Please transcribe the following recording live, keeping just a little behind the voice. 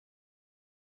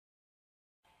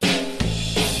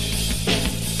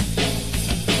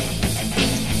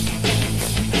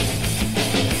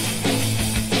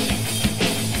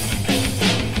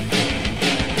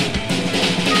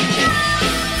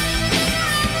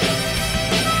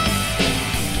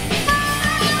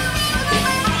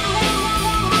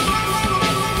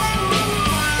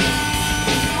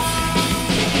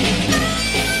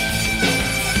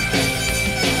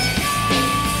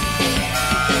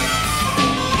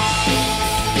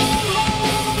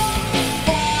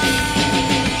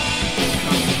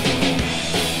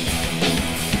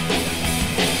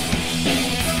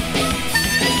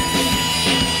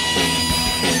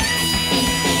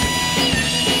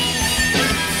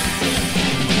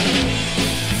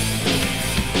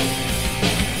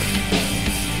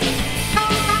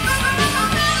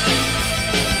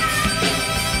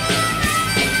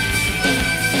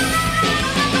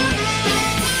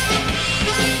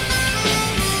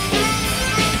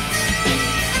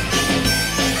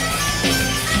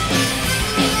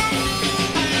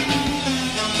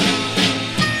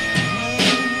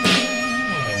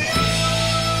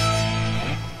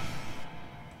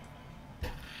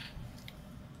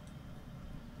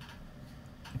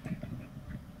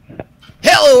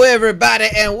Hello everybody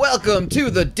and welcome to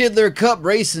the Diddler Cup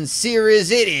Racing Series.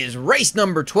 It is race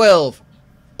number 12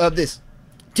 of this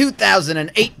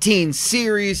 2018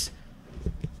 series,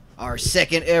 our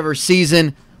second ever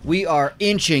season. We are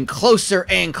inching closer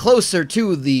and closer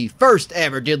to the first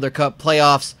ever Diddler Cup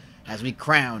playoffs as we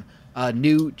crown a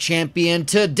new champion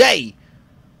today.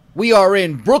 We are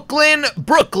in Brooklyn,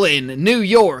 New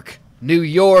York.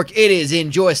 It is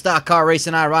Enjoy Stock Car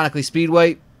Racing, ironically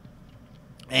Speedway.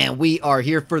 And we are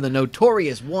here for the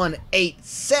Notorious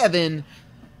 187.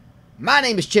 My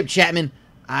name is Chip Chapman.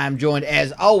 I'm joined,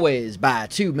 as always, by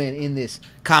two men in this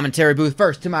commentary booth.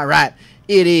 First, to my right,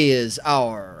 it is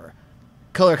our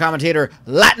color commentator,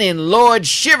 Lightning Lord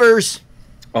Shivers.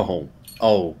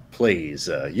 Oh, please.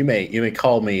 You may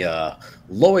call me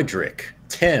Lloydrick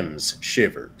Thames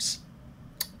Shivers.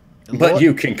 But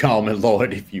you can call me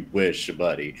Lloyd if you wish,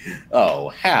 buddy. Oh,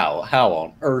 how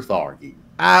on earth are you?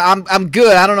 I'm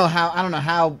good. I don't know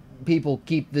how people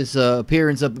keep this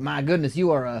appearance up. My goodness, you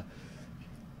are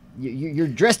you're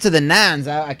dressed to the nines.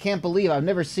 I can't believe I've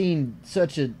never seen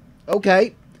such a.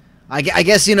 Okay, I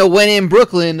guess when in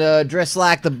Brooklyn, dressed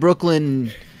like the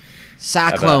Brooklyn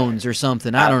Cyclones or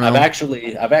something. I don't know.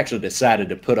 I've actually decided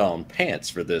to put on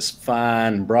pants for this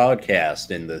fine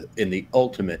broadcast in the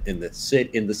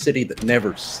city that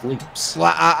never sleeps.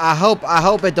 Well, I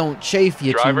hope it don't chafe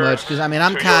you too much, because I mean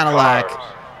I'm kind of like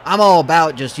I'm all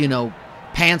about just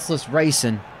pantsless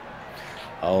racing.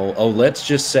 Oh, let's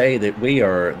just say that the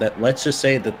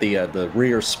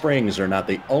rear springs are not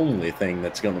the only thing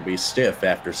that's going to be stiff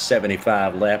after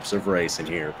 75 laps of racing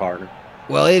here, partner.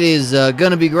 Well, it is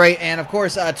going to be great. And, of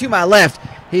course, to my left,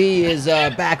 he is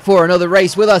back for another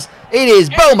race with us. It is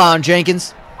Beaumont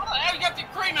Jenkins. How the hell you got the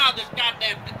cream out of this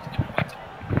goddamn...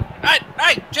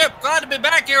 Hey, Chip, glad to be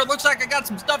back here. It looks like I got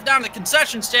some stuff down at the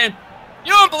concession stand.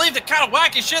 You don't believe the kind of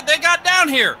wacky shit they got down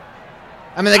here.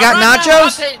 I mean, they got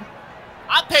nachos?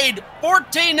 I paid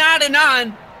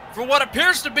 $14.99 for what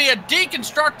appears to be a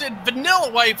deconstructed vanilla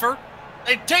wafer.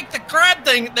 They take the crab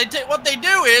thing. What they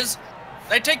do is...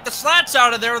 they take the slats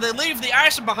out of there, they leave the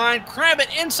icing behind, cram it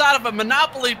inside of a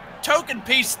Monopoly token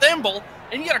piece thimble,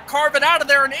 and you gotta carve it out of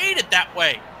there and eat it that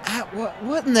way.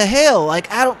 What in the hell? Like,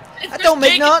 that don't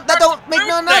make no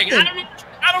nothing.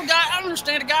 I don't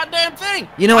understand a goddamn thing.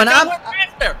 And I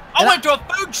went to a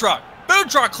food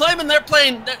truck claiming they're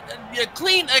playing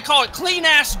clean. They call it Clean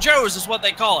Ass Joe's is what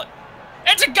they call it.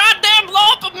 It's a goddamn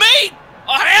lump of meat,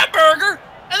 a hamburger.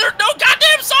 And there's no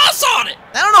goddamn sauce on it.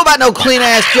 I don't know about no clean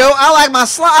ass Joe. I like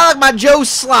my Joe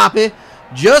sloppy,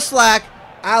 just like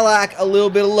I like a little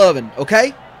bit of loving.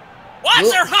 Okay. Why's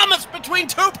there hummus between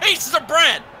two pieces of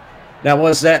bread? Now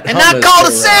was that? And not called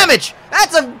a sandwich.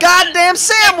 That's a goddamn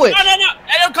sandwich. No. They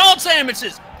don't call it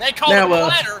sandwiches. They call it a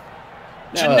platter.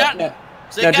 So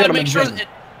they gotta make sure that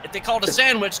if they call it a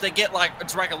sandwich, they get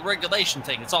it's like a regulation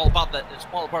thing. It's all about the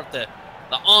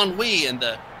ennui and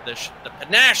the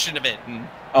panache of it. And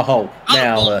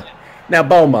now,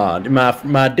 Beaumont,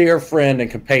 my dear friend and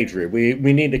compatriot, we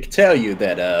need to tell you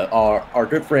that our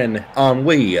good friend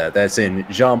Ennui, that's in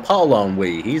Jean-Paul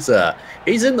Ennui, he's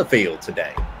in the field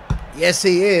today. Yes,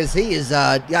 he is. He is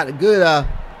got a good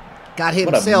got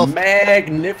himself a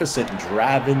magnificent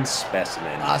driving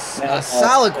specimen. A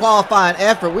solid qualifying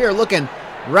effort. We are looking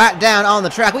right down on the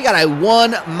track. We got a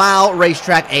 1 mile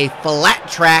racetrack, a flat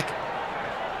track.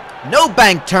 No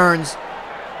bank turns,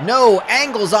 no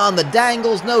angles on the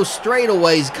dangles, no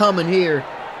straightaways coming here.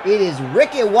 It is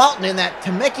Ricky Walton in that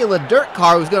Temecula dirt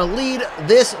car who's going to lead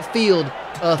this field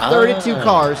of 32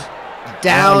 cars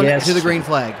down to the green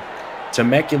flag.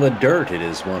 Temecula dirt, it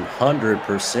is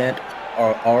 100%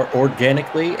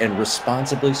 organically and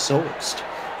responsibly sourced.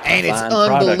 And it's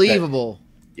unbelievable.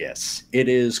 Yes, it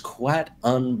is quite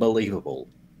unbelievable.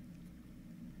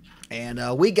 And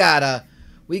we got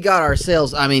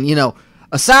ourselves, I mean,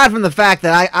 aside from the fact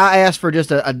that I asked for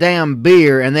just a damn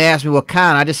beer, and they asked me what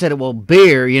kind, I just said, well,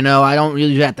 beer, I don't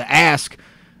really have to ask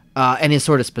any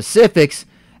sort of specifics,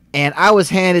 and I was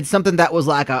handed something that was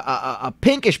like a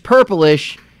pinkish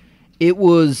purplish. It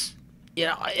was,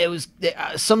 it was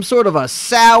some sort of a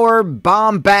sour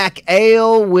bomback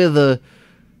ale with a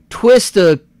twist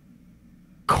of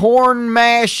corn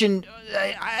mash and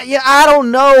I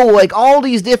don't know, like all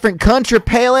these different country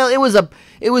pale ale. It was a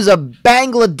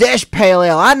Bangladesh pale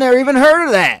ale. I never even heard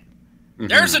of that.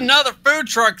 There's another food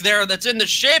truck there that's in the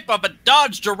shape of a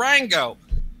Dodge Durango,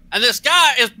 and this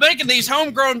guy is making these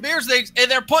homegrown beers.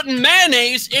 And they're putting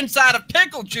mayonnaise inside of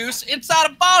pickle juice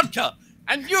inside of vodka,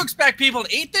 and you expect people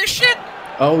to eat this shit?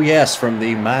 Oh yes, from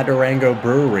the My Durango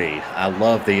Brewery. I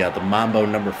love the Mambo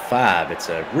No. 5. It's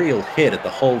a real hit at the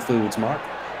Whole Foods market.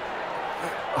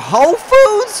 Whole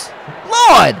Foods?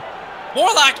 Lord.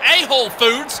 More like a Whole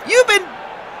Foods. You've been...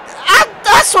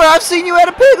 I swear I've seen you at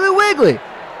a Piggly Wiggly.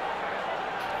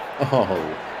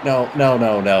 Oh, no,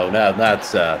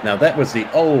 that was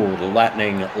the old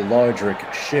lightning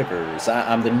Lordrick Shivers.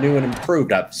 I'm the new and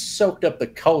improved. I've soaked up the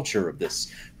culture of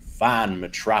this fine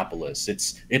metropolis.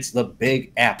 It's the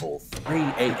Big Apple, 3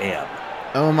 a.m.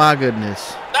 Oh my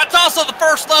goodness. That's also the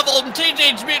first level in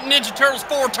Teenage Mutant Ninja Turtles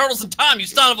 4 Turtles in Time, you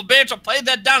son of a bitch. I played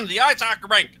that down to the ice hockey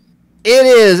rink. It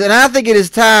is, and I think it is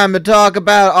time to talk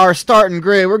about our starting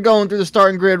grid. We're going through the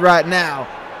starting grid right now.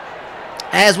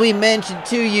 As we mentioned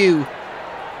to you,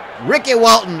 Ricky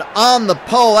Walton on the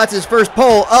pole. That's his first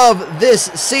pole of this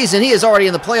season. He is already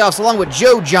in the playoffs along with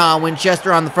Joe John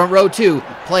Winchester on the front row, two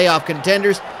playoff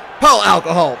contenders. Paul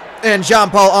Alcohol and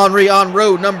Jean-Paul Henry on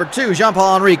row number 2.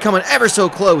 Jean-Paul Henry coming ever so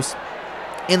close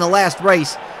in the last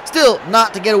race. Still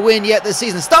not to get a win yet this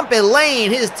season. Stumpy Lane,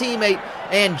 his teammate,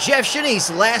 and Jeff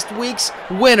Shanice, last week's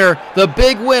winner, the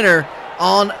big winner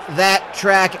on that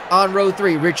track on row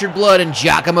 3. Richard Blood and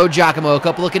Giacomo, a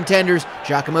couple of contenders.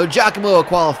 Giacomo, a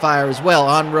qualifier as well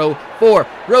on row 4.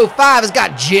 Row 5 has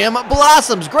got Jim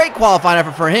Blossoms, great qualifying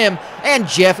effort for him, and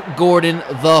Jeff Gordon,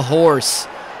 the horse.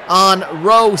 On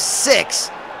row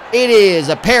 6, it is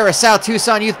a pair of South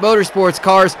Tucson Youth Motorsports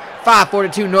cars.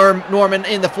 542 Norman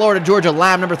in the Florida Georgia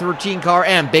Lime number 13 car,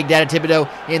 and Big Daddy Thibodeau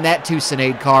in that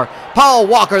Tucsonade car. Paul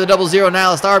Walker, the 00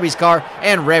 Nihilist Arby's car,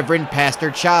 and Reverend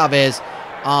Pastor Chavez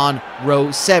on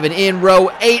row 7. In row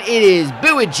 8, it is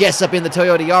Bowie Jessup in the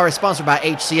Toyota Yaris, sponsored by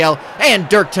HCL, and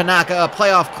Dirk Tanaka, a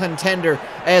playoff contender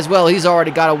as well. He's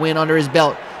already got a win under his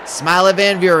belt. Smiley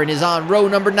Van Buren is on row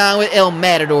number 9 with El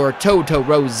Matador, Toto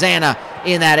Rosanna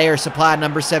in that Air Supply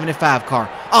number 75 car.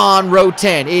 On row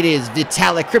 10, it is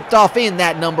Vitaly Kriptov in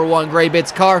that number 1 Gray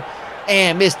Bits car,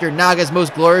 and Mr. Naga's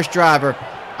most glorious driver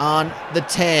on the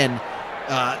 10.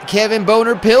 Kevin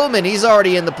Boner Pillman, he's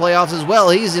already in the playoffs as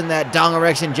well. He's in that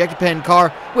Dongarex injector pen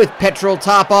car with Petrol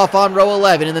Top Off on row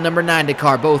 11 in the number 90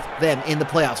 car, both them in the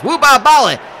playoffs. Woo-ba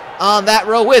Bali on that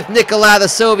row with Nikolai the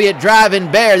Soviet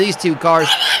driving Bear. These two cars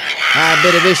had a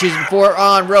bit of issues before.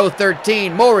 On row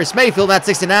 13, Morris Mayfield, that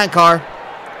 69 car.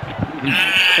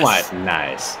 Quite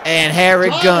nice. And Harry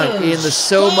Gunn in the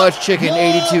So Much Chicken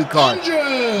 82 car.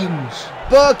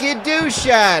 Bucket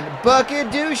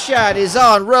Douchshot is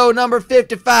on row number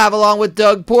 55 along with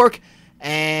Doug Pork.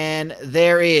 And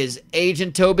there is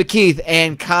Agent Toby Keith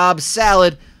and Cobb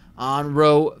Salad on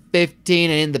row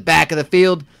 15. And in the back of the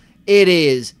field, it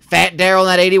is Fat Darrell in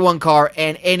that 81 car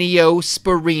and Ennio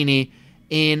Sparini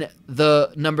in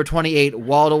the number 28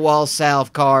 wall-to-wall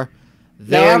salve car.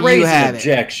 There you have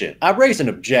it. I raised an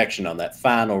objection on that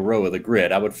final row of the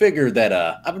grid. I would figure that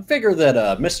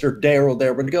Mr. Darrell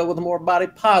there would go with a more body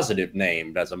positive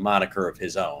name as a moniker of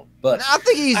his own. But I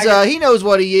think he knows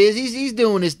what he is. He's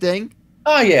doing his thing.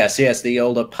 Oh yes, the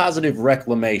old positive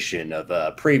reclamation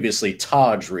of previously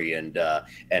tawdry and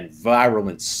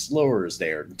virulent slurs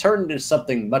there, turned into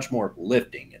something much more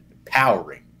uplifting and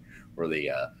empowering for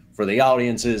the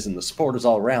audiences and the supporters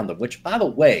all around them. Which, by the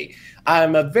way,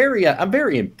 I'm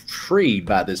very intrigued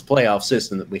by this playoff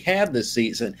system that we have this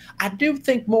season. I do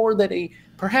think more that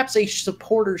perhaps a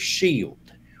supporter shield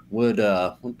would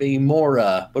be more in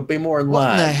line.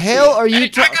 What the hell are you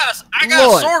talking? I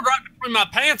got a sword right between my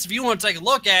pants. If you want to take a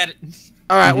look at it.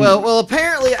 All right. Well.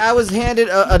 Apparently, I was handed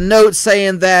a note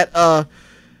saying that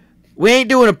we ain't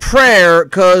doing a prayer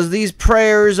because these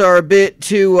prayers are a bit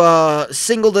too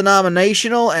single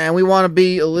denominational, and we want to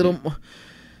be a little.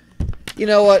 You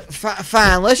know what?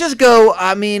 Fine. Let's just go.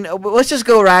 Let's just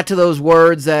go right to those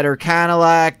words that are kind of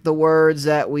like the words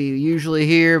that we usually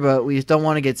hear, but we just don't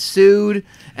want to get sued.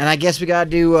 And I guess we got to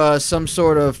do some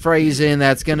sort of phrasing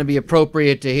that's going to be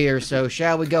appropriate to hear. So,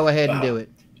 shall we go ahead and do it?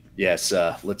 Yes.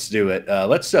 Let's do it.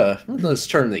 Let's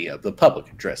turn the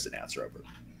public address announcer over.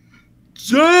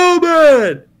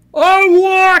 Gentlemen, I'm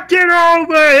walking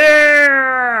over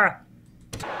here.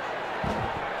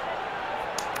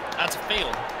 That's a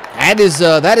field.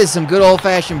 That is some good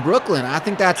old-fashioned Brooklyn. I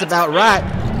think that's about right.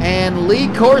 And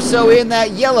Lee Corso in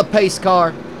that yellow pace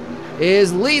car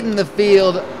is leading the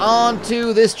field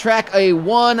onto this track, a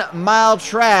 1-mile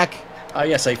track.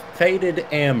 Yes, a faded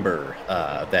amber,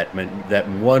 that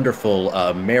wonderful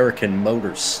American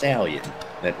motor stallion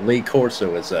that Lee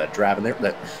Corso is driving there.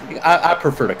 That I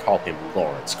prefer to call him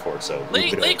Lawrence Corso.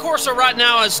 Lee Corso right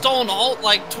now has stolen all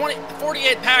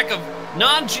 48 pack of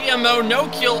non-GMO,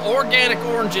 no-kill organic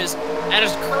oranges and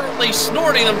is currently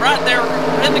snorting them right there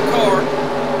in the car,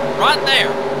 right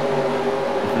there.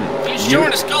 He's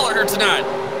showing his color here tonight.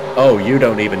 Oh, you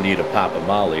don't even need a Papa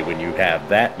Molly when you have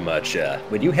that much,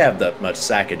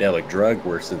 psychedelic drug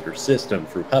works in your system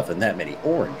through huffing that many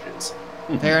oranges.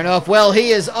 Fair enough. Well,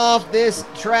 he is off this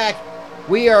track.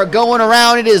 We are going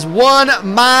around. It is 1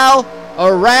 mile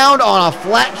around on a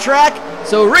flat track.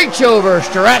 So reach over,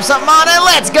 strap something on, and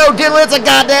let's go, Diddler. It's a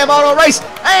goddamn auto race.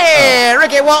 And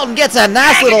Ricky Walton gets a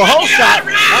nice little hole shot.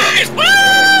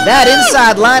 That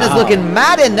inside line is looking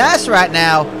mighty nice right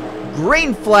now.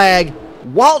 Green flag,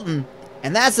 Walton.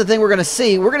 And that's the thing we're going to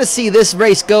see. We're going to see this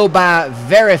race go by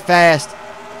very fast.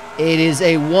 It is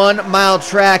a 1 mile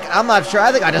track. I'm not sure.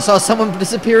 I think I just saw someone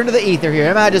disappear into the ether here.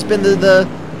 It might have just been the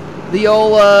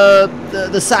old the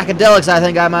psychedelics. I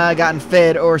think I might have gotten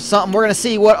fed or something. We're going to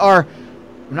see what our...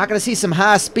 We're not going to see some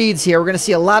high speeds here. We're going to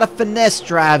see a lot of finesse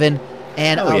driving,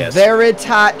 and very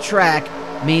tight track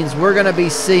means we're going to be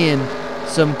seeing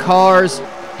some cars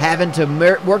having to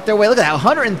work their way. Look at that,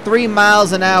 103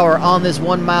 miles an hour on this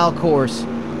 1 mile course.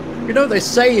 You know, they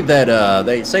say that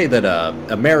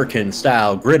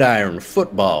American-style gridiron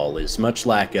football is more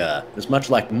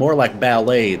like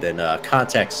ballet than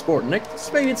contact sport, and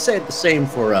they'd say the same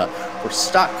for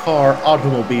stock car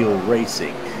automobile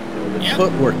racing. The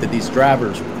footwork that these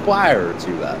drivers require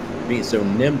to be so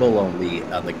nimble on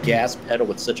the gas pedal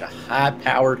with such a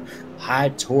high-powered,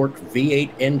 high-torque V8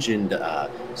 engined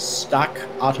stock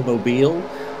automobile,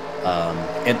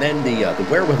 and then the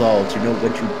wherewithal to know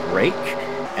when to brake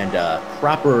and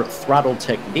proper throttle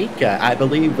technique. I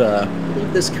believe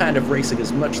this kind of racing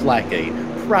is much like a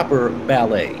proper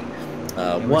ballet.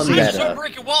 One that so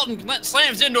Ricky Walton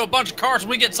slams into a bunch of cars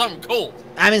and we get something cool.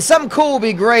 I mean, something cool would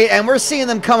be great, and we're seeing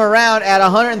them come around at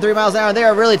 103 miles an hour. They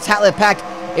are really tightly packed.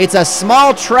 It's a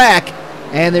small track,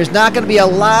 and there's not going to be a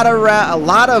lot of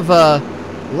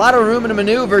room to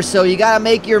maneuver. So you got to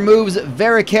make your moves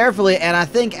very carefully. And I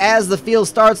think as the field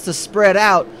starts to spread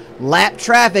out, lap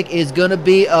traffic is going to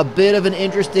be a bit of an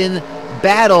interesting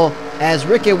battle, as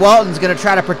Ricky Walton's going to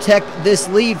try to protect this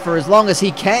lead for as long as he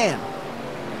can.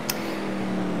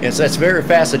 Yes, that's very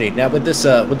fascinating. Now, with this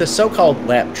so-called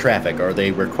lap traffic, are they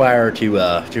required to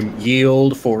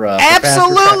yield for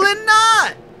Absolutely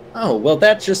not. Oh well,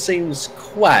 that just seems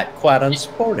quite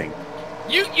unsporting.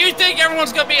 You think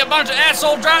everyone's gonna be a bunch of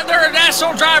asshole drivers? There are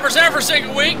asshole drivers every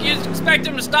single week. You expect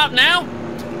them to stop now?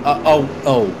 There.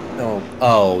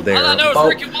 All I know is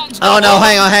Ricky Walton's Oh no,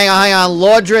 hang on,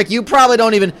 Lordrick. You probably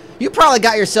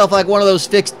got yourself like one of those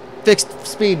fixed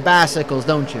speed bicycles,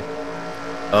 don't you?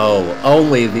 Oh,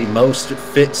 only the most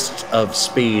fixed of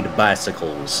speed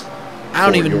bicycles. I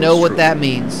don't even know what that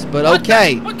means, but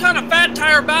okay. What kind of fat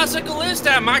tire bicycle is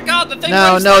that? My God, the thing.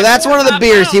 No, like that's one of the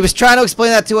beers. pounds. He was trying to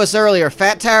explain that to us earlier.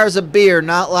 Fat tire is a beer,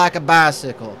 not like a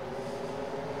bicycle.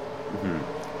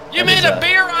 You made a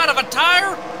beer out of a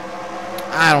tire?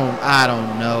 I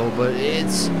don't know, but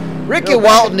it's Ricky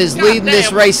Walton is leading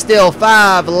this race still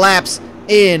 5 laps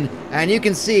in, and you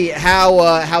can see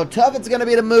how tough it's going to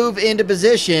be to move into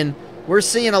position. We're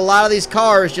seeing a lot of these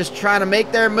cars just trying to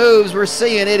make their moves. We're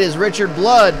seeing it is Richard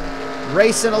Blood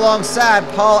racing alongside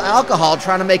Paul Alcohol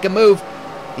trying to make a move.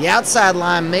 The outside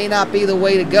line may not be the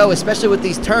way to go, especially with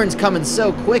these turns coming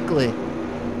so quickly.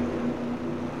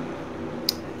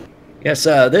 Yes,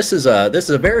 this is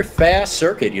a very fast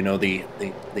circuit. You know, the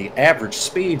average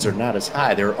speeds are not as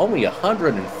high. They're only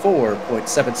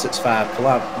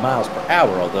 104.765 miles per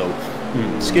hour. Although,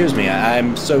 excuse me,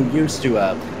 I'm so used to.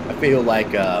 I feel like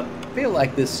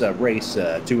this race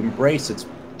to embrace its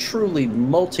truly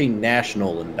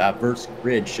multinational and diverse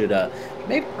grid should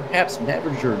maybe perhaps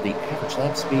measure the average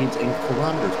lap speeds in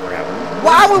kilometers per hour.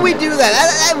 Why would we do that?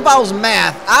 That involves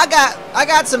math. I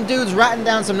got some dudes writing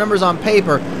down some numbers on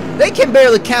paper. They can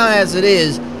barely count as it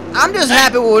is. I'm just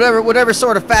happy with whatever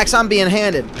sort of facts I'm being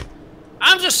handed.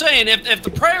 I'm just saying, if the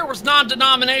prayer was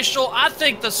non-denominational, I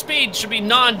think the speed should be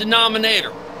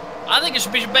non-denominator. I think it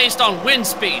should be based on wind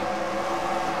speed.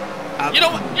 You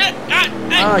know what?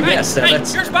 Yes.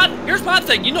 Here's my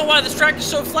thing. You know why this track is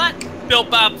so flat?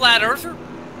 Built by a flat earther.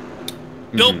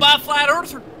 Built by a flat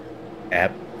earther.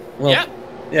 Well,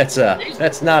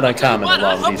 that's not uncommon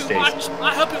along these days.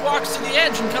 I hope he walks to the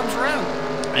edge and comes around.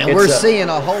 And we're seeing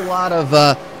a whole lot of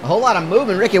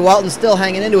movement. Ricky Walton's still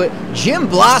hanging into it. Jim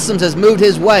Blossoms has moved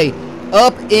his way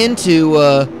up into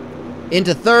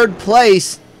third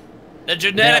place. The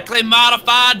genetically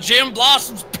modified Jim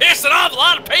Blossom's pissing off a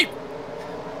lot of people.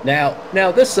 Now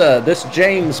this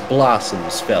James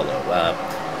Blossoms fellow.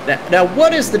 Now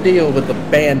what is the deal with the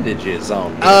bandages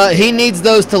on him? He needs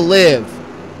those to live.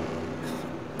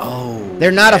 Oh, they're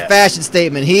not a fashion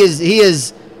statement. He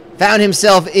is found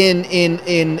himself in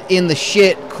the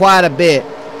shit quite a bit.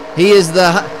 He is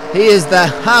the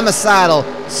homicidal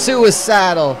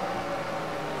suicidal,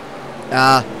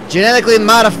 genetically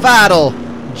modified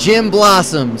Jim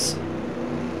Blossoms.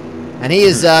 And he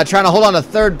is trying to hold on to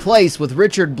third place with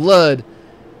Richard Blood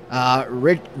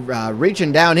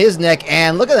reaching down his neck.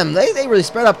 And look at them. They really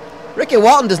spread up. Ricky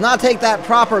Walton does not take that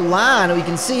proper line. We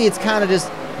can see it's kind of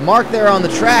just marked there on the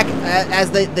track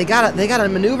as they gotta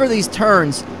maneuver these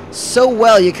turns so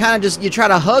well. You kind of just, you try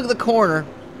to hug the corner.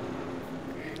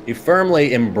 You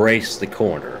firmly embrace the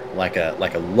corner like a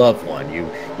loved one.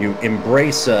 You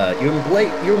embrace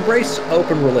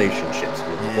open relationships.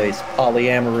 You embrace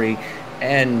polyamory,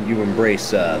 and you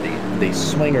embrace the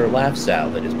swinger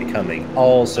lifestyle that is becoming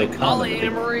all so common.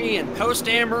 Polyamory and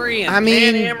post-amory and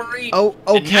panamory. Oh,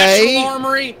 okay. And national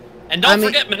armory, and don't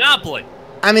forget Monopoly.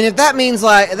 I mean, if that means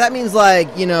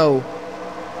like, you know,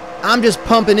 I'm just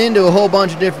pumping into a whole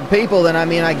bunch of different people, then I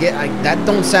mean, that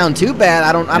don't sound too bad.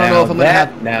 I don't know if I'm gonna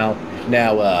have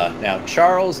now,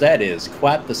 Charles, that is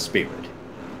quite the spirit.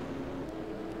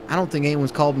 I don't think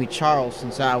anyone's called me Charles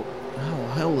since oh,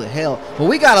 holy hell. Well,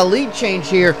 we got a lead change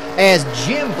here as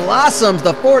Jim Blossoms,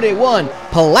 the 41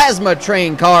 plasma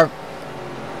train car,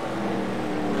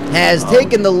 has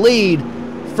taken the lead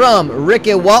from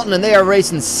Ricky Walton, and they are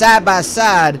racing side by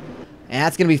side. And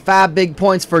that's going to be 5 big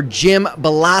points for Jim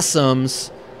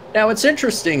Blossoms. Now, it's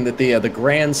interesting that the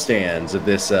grandstands of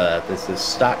this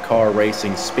stock car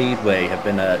racing speedway have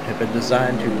been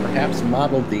designed to perhaps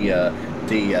model the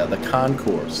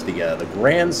concourse, the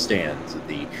grandstands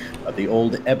of the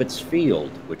old Ebbets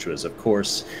Field, which was, of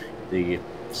course, the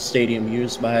stadium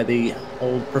used by the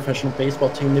old professional baseball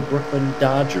team, the Brooklyn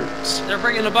Dodgers. They're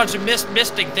bringing a bunch of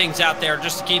misting things out there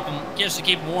just to keep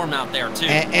them warm out there too.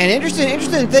 And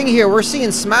interesting thing here, we're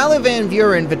seeing Smiley Van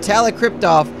Buren, Vitaly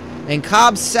Kriptov, and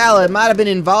Cobb Salad might have been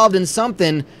involved in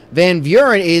something. Van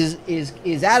Buren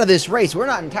is out of this race. We're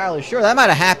not entirely sure. That might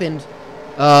have happened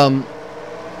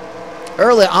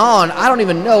early on. I don't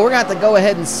even know. We're gonna have to go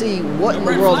ahead and see what in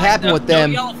the world happened with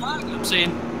them. Yellow flag I'm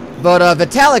seeing. But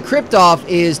Vitaly Kriptov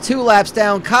is 2 laps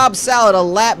down. Cobb Salad a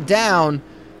lap down.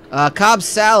 Cobb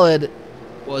Salad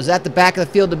was at the back of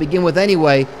the field to begin with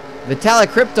anyway. Vitaly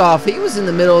Kriptov, he was in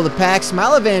the middle of the pack.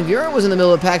 Smiley Van Buren was in the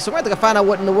middle of the pack. So we're going to have to find out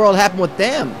what in the world happened with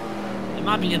them. They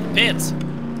might be in the pits.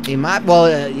 He might.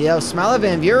 Well, you know, Smiley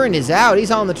Van Buren is out.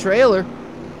 He's on the trailer.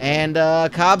 And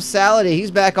Cobb Salad, he's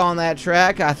back on that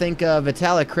track. I think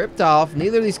Vitaly Kriptov,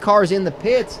 neither of these cars in the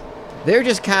pits. They're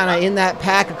just kind of in that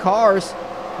pack of cars.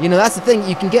 You know, that's the thing.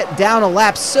 You can get down a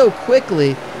lap so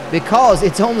quickly because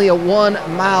it's only a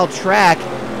 1-mile track.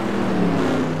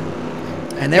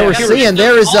 And there we're seeing,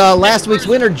 there is last week's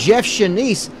winner, Jeff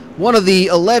Shanice, one of the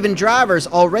 11 drivers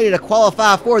all ready to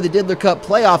qualify for the Diddler Cup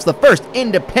playoffs, the first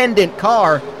independent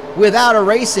car without a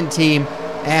racing team.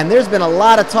 And there's been a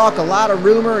lot of talk, a lot of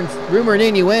rumor and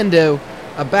innuendo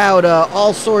about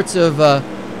all sorts of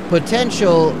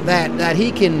potential that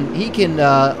he can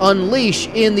unleash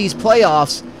in these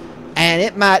playoffs, and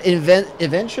it might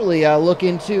eventually look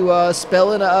into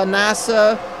spelling a nice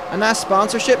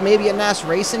sponsorship, maybe a nice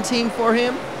racing team for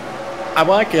him. I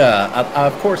like,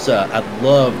 of course, I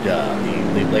loved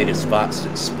the latest Fox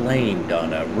Explained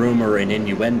on rumor and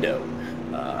innuendo.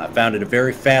 I found it a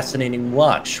very fascinating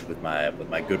watch with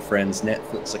my good friend's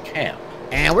Netflix account.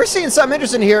 And we're seeing something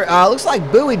interesting here. Looks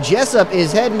like Bowie Jessup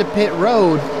is heading to pit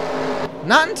road.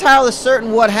 Not entirely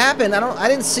certain what happened. I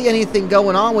didn't see anything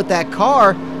going on with that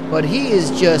car, but he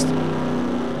is just.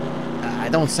 I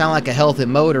don't sound like a healthy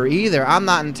motor either. I'm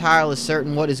not entirely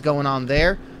certain what is going on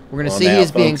there. We're going to see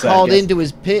he's being called into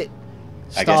his pit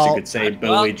stall. I guess you could say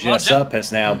Bowie Jessup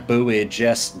has now Bowie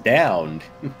just downed.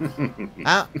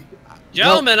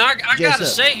 Gentlemen, I gotta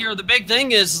say here, the big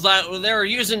thing is that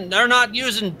they're not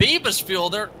using Beebus fuel.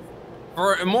 They're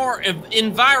for a more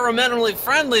environmentally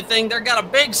friendly thing. They've got a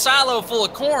big silo full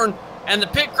of corn, and the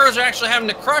pit crews are actually having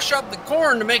to crush up the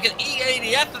corn to make it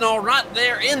E80 ethanol right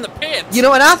there in the pits. You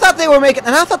know, and I thought they were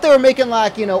making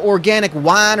like, you know, organic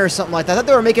wine or something like that. I thought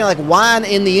they were making like wine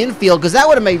in the infield, because that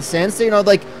would have made sense. You know,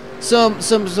 like some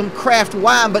craft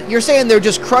wine. But you're saying they're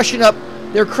just crushing up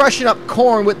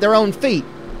corn with their own feet.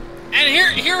 And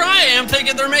here I am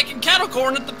thinking they're making kettle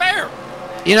corn at the fair.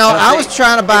 You know, I was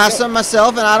trying to buy some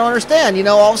myself, and I don't understand. You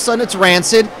know, all of a sudden it's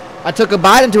rancid. I took a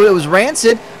bite into it. It was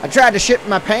rancid. I tried to shit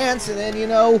my pants, and then, you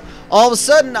know, all of a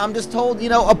sudden I'm just told, you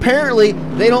know, apparently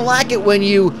they don't like it when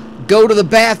you go to the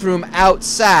bathroom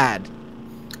outside.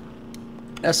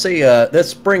 Now, see,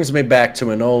 this brings me back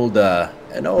to an old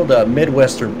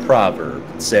Midwestern proverb.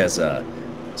 It says,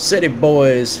 city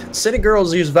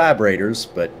girls use vibrators,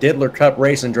 but Diddler Cup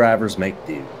racing drivers make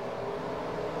do.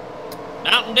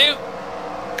 Mountain Dew?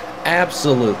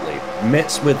 Absolutely.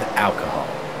 Mixed with alcohol.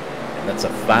 That's a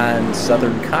fine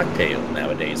southern cocktail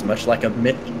nowadays, much like a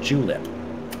mint julep.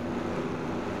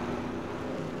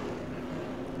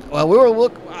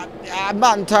 Well, I'm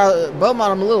not entirely,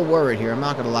 Beaumont, I'm a little worried here. I'm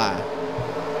not gonna lie.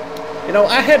 You know,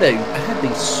 I had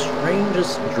the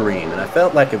strangest dream, and I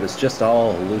felt like it was just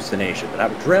all hallucination. But I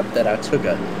dreamt that I took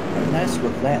a nice,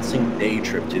 relaxing day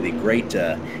trip to the great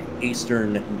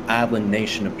eastern island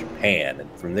nation of Japan,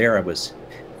 and from there I was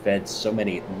fed so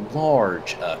many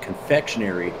large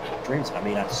confectionery drinks. I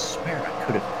mean, I swear I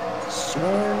could have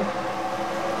sworn.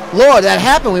 Lord, that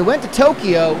happened. We went to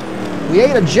Tokyo. We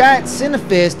ate a giant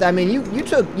Cinefist. I mean, you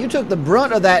took the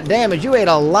brunt of that damage. You ate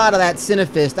a lot of that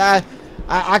Cinefist.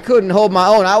 I couldn't hold my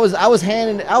own. I was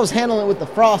handling it with the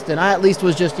frosting. I at least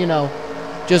was just, you know,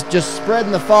 just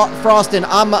spreading the frosting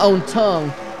on my own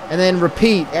tongue and then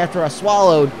repeat after I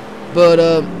swallowed. But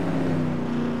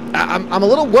I'm a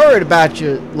little worried about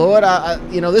you, Lord.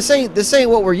 You know, this ain't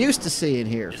what we're used to seeing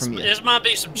here from you. This might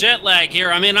be some jet lag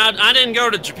here. I mean, I didn't go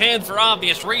to Japan for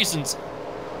obvious reasons,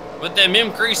 with them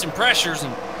increasing pressures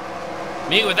and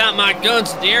me without my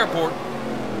guns at the airport.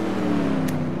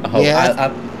 Oh,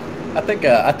 yeah. I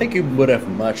think you would have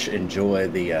much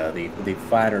enjoyed the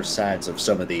finer sides of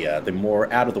some of the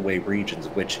more out of the way regions,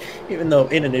 which, even though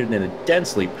in a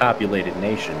densely populated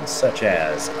nation such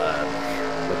as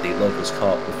what the locals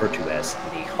refer to as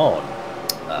Nihon,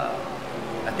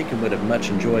 I think you would have much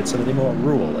enjoyed some of the more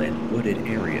rural and wooded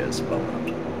areas.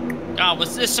 God,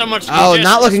 was this so much? Oh,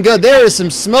 not looking good. There is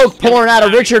some smoke pouring out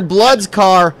of Richard Blood's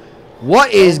car.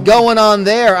 What is going on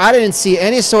there? I didn't see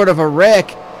any sort of a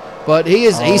wreck, but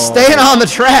he's staying on the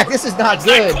track. This is not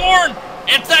good. That corn.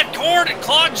 It's that corn. It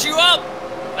clogs you up.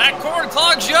 That corn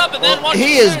clogs you up, and then once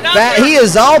he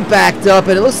is all backed up,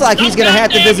 and it looks like he's going to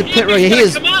have to visit pit road. He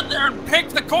is come out there and pick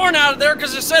the corn out of there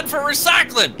because it said for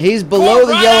recycling. He's below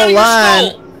the yellow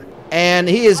line, and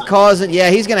he is causing. Yeah,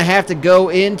 he's going to have to go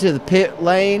into the pit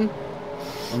lane.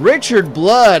 Richard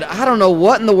Blood, I don't know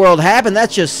what in the world happened.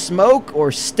 That's just smoke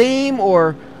or steam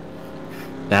or...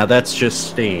 Now that's just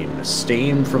steam.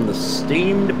 Steam from the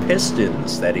steamed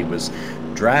pistons that he was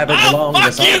driving along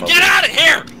this automobile. Fuck you! Get out of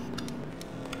here!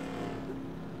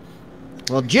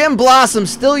 Well, Jim Blossom,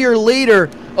 still your leader,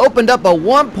 opened up a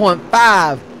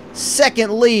 1.5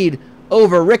 second lead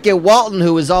over Ricky Walton,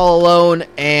 who is all alone,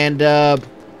 and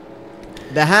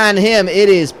behind him, it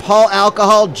is Paul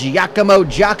Alcohol, Giacomo,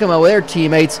 their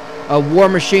teammates of War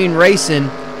Machine Racing.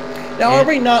 Now, are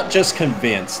we not just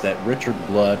convinced that Richard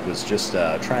Blood was just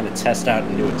trying to test out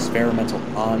a new experimental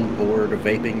onboard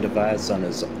vaping device on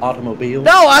his automobile?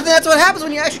 No, I think that's what happens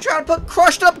when you actually try to put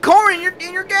crushed up corn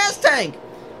in your gas tank.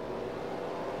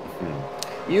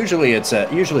 Usually it's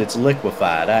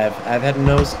liquefied. I've had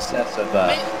no success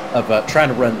of trying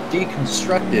to run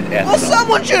deconstructed ethanol. Well,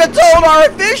 someone should have told our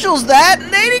officials that,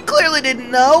 and they clearly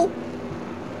didn't know.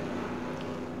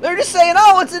 They're just saying,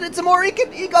 oh, it's a more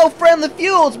eco-friendly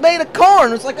fuel. It's made of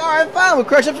corn. It's like, all right, fine. We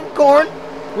crush up some corn.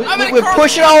 We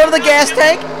push it all over the gas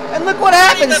tank, and look what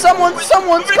happened.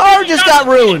 Someone's car just got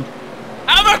ruined.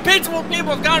 How many people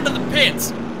have gone to the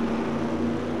pits?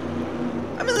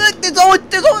 I mean,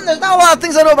 there's not a lot of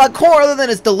things I know about corn other than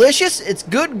it's delicious, it's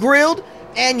good grilled,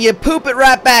 and you poop it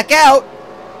right back out.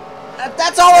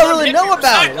 That's all I really know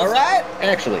about it, all right?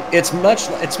 Actually, it's much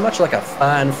like a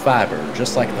fine fiber,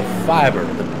 just like the fiber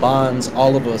that bonds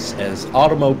all of us as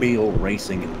automobile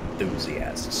racing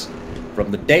enthusiasts. From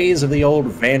the days of the old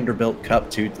Vanderbilt Cup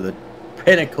to the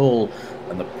pinnacle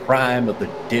and the prime of the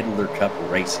Diddler Cup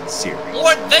racing series.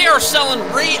 Lord, they are selling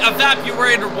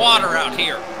re-evaporated water out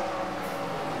here.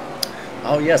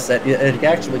 Oh yes, it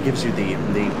actually gives you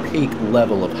the peak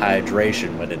level of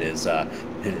hydration when it is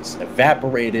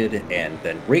evaporated and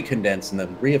then recondensed and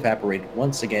then re-evaporated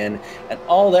once again, and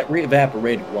all that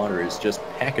re-evaporated water is just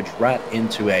packaged right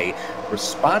into a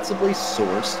responsibly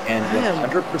sourced and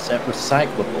 100%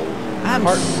 recyclable. I'm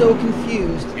so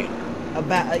confused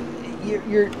about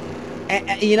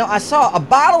you know, I saw a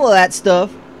bottle of that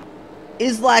stuff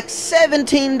is like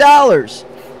 $17.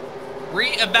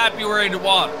 Re-evaporated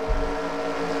water.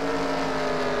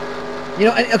 You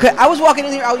know, okay, I was walking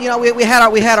in here. You know, we had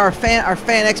our fan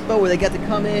expo where they got to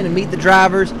come in and meet the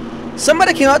drivers.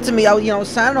 Somebody came up to me. I was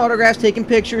signing autographs, taking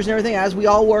pictures, and everything, as we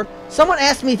all were. Someone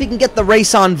asked me if he can get the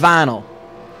race on vinyl.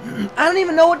 I don't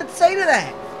even know what to say to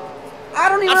that. I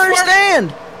don't even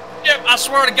understand. Yeah, I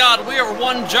swear to God, we are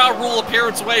one Ja Rule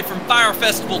appearance away from Fire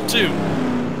Festival 2.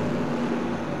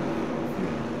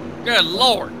 Good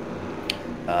Lord.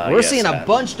 We're seeing a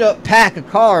bunched up pack of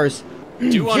cars.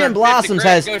 Jim Blossoms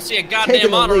has go see a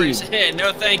goddamn auto race ahead.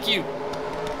 No, thank you.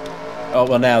 Oh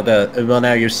well,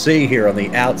 now you see here on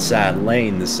the outside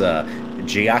lane this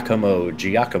Giacomo,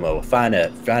 a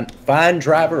fine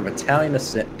driver of Italian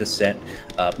descent,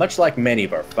 much like many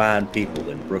of our fine people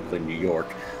in Brooklyn, New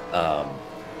York.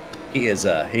 He is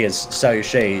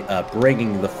Sayushe,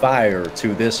 bringing the fire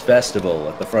to this festival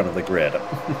at the front of the grid.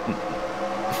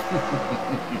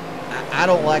 I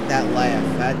don't like that laugh.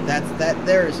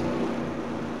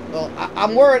 Well,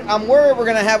 I'm worried we're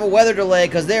gonna have a weather delay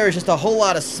because there is just a whole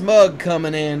lot of smug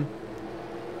coming in.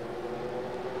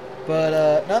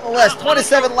 But nonetheless,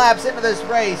 27 laps into this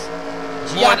race,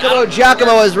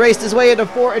 Giacomo has raced his way into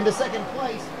second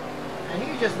place, and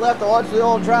he just left a bunch of the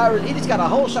old drivers. He just got a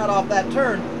whole shot off that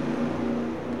turn,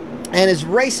 and is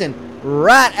racing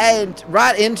right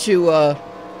into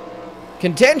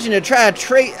contention to try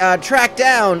to track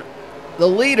down the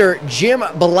leader, Jim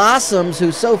Blossoms,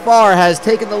 who so far has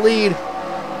taken the lead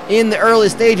in the early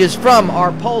stages from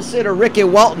our pole sitter, Ricky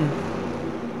Walton.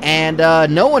 And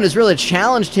no one has really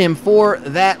challenged him for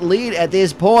that lead at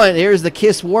this point. Here's the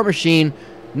Kiss War Machine,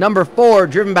 number 4,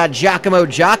 driven by Giacomo.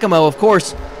 Giacomo, of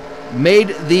course,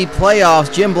 made the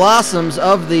playoffs. Jim Blossoms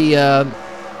of the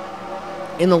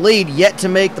in the lead, yet to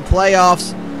make the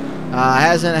playoffs.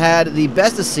 Hasn't had the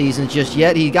best of seasons just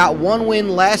yet. He got 1 win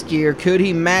last year. Could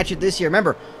he match it this year?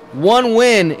 Remember, 1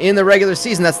 win in the regular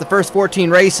season. That's the first 14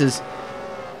 races.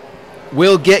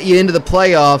 Will get you into the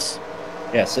playoffs.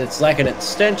 Yes, it's like an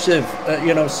extensive,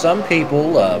 some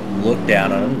people look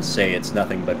down on it and say it's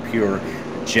nothing but pure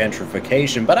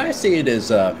gentrification, but I see it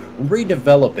as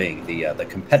redeveloping the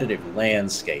competitive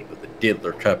landscape of the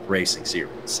Diddler Cup Racing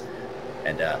Series.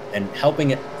 And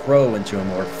helping it grow into a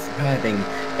more thriving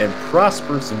and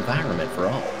prosperous environment for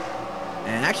all.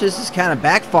 And actually, this is kind of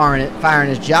backfiring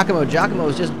as Giacomo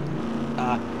is just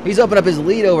he's opened up his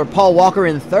lead over Paul Walker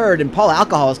in 3rd, and Paul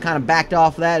Alcohol has kind of backed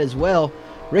off that as well.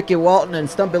 Ricky Walton and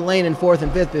Stumpin' Lane in 4th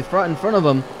and 5th in front of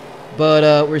him,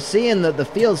 but we're seeing that the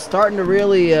field's starting to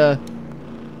really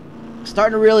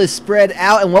spread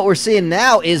out, and what we're seeing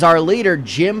now is our leader,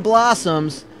 Jim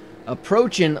Blossoms,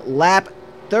 approaching lap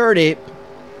 30.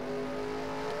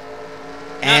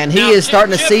 And he is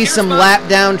starting to see some lap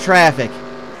down traffic.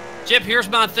 Chip, here's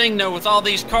my thing, though, with all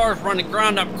these cars running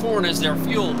ground-up corn as their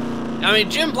fuel. I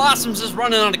mean, Jim Blossoms is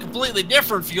running on a completely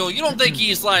different fuel. You don't think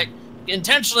he's, like,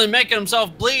 intentionally making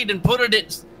himself bleed and put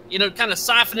it, kind of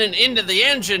siphoning into the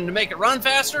engine to make it run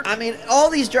faster? I mean,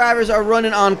 all these drivers are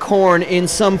running on corn in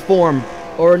some form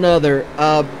or another.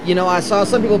 I saw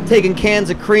some people taking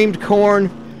cans of creamed corn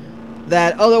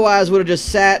that otherwise would have just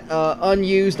sat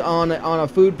unused on a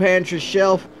food pantry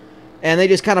shelf, and they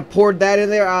just kind of poured that in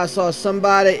there. I saw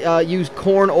somebody use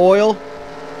corn oil,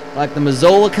 like the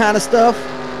Mazzola kind of stuff.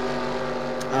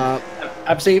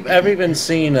 I've even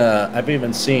seen,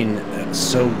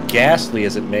 so ghastly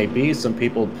as it may be, some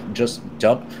people just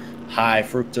dump high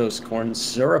fructose corn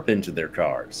syrup into their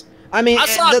cars. I mean,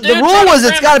 the rule was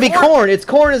it's got to be corn. It's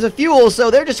corn as a fuel, so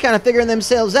they're just kind of figuring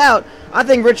themselves out. I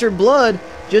think Richard Blood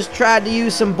just tried to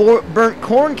use some burnt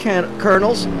corn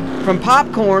kernels from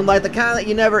popcorn, like the kind that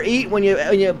you never eat when you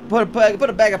put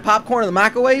a bag of popcorn in the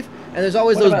microwave, and there's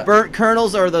always those burnt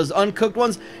kernels or those uncooked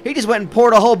ones. He just went and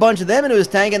poured a whole bunch of them into his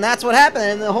tank, and that's what happened.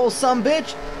 And the whole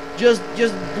sumbitch just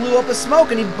blew up with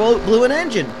smoke, and he blew an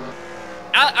engine.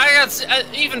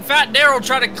 Even Fat Daryl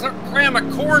tried to cram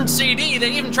a corn CD.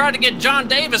 They even tried to get John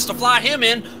Davis to fly him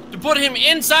in to put him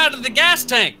inside of the gas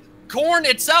tank. Corn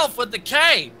itself with the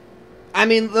K. I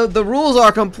mean, the rules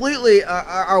are completely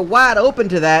are wide open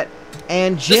to that,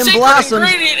 and Jim Blossoms. The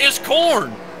secret ingredient is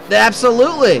corn.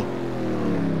 Absolutely.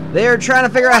 They're trying to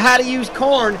figure out how to use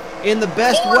corn in the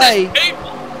best way.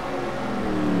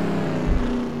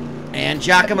 And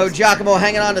Giacomo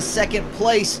hanging on to 2nd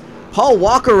place. Paul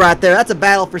Walker right there. That's a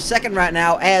battle for 2nd right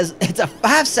now, as it's a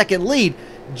 5-second lead.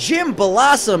 Jim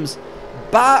Blossoms,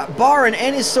 barring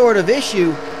any sort of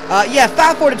issue.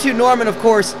 542 Norman, of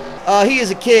course. He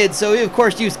is a kid, so he, of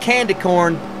course, used candy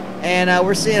corn. And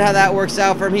we're seeing how that works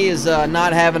out for him. He is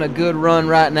not having a good run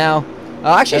right now.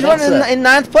 Actually, he's running in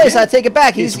 9th place. I take it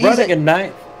back. He's running in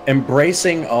 9th,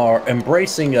 embracing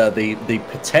the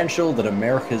potential that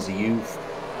America's youth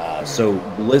so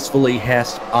blissfully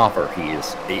has to offer.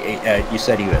 You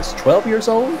said he was 12 years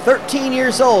old? 13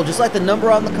 years old, just like the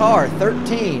number on the car,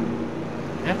 13.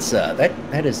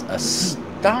 That is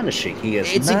astonishing.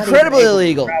 It's incredibly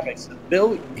illegal.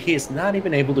 He is not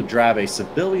even able to drive a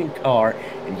civilian car,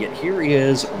 and yet here he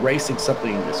is racing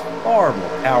something that's far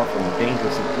more powerful and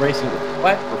dangerous, and racing with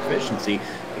quite proficiency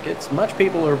against much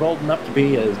people who are old enough to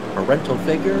be as parental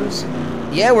figures.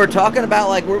 Yeah, we're talking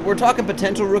about we're talking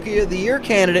potential Rookie of the Year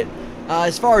candidate.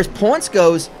 As far as points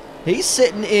goes, he's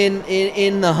sitting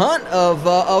in the hunt of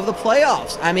the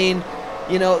playoffs. I mean,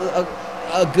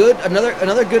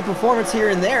 another good performance here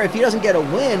and there. If he doesn't get a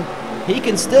win, he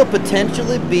can still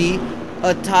potentially be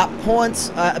a top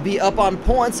points, be up on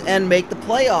points and make the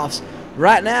playoffs.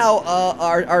 Right now,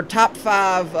 our top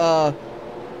 5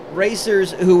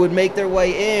 racers who would make their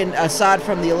way in, aside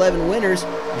from the 11 winners: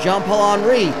 Jean-Paul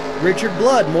Henry, Richard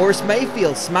Blood, Morris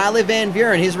Mayfield, Smiley Van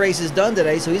Buren. His race is done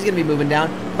today, so he's going to be moving down.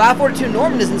 542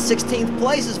 Norman is in 16th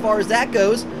place as far as that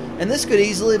goes, and this could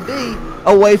easily be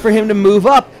a way for him to move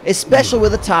up, especially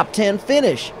with a top 10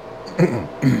 finish.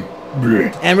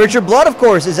 And Richard Blood, of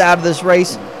course, is out of this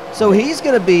race, so he's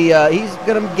going to be he's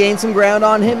going to gain some ground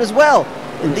on him as well.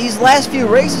 And these last few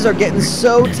races are getting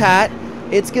so tight,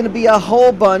 it's going to be a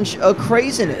whole bunch of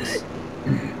craziness.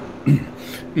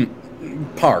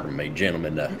 Pardon me,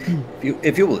 gentlemen.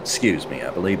 If you will excuse me, I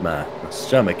believe my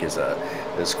stomach is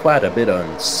quite a bit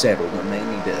unsettled. I may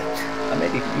need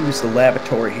to use the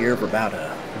lavatory here for about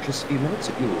just a few minutes.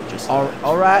 If you will just.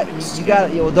 All right, you got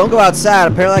it. Well, don't go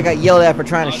outside. Apparently, I got yelled at for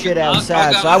trying to shit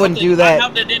outside, so I wouldn't do that.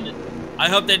 I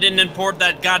hope they didn't import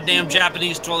that goddamn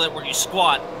Japanese toilet where you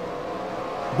squat.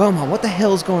 Beaumont, what the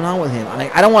hell is going on with him? I mean,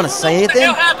 I don't want to say anything.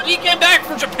 What the hell happened? He came back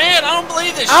from Japan. I don't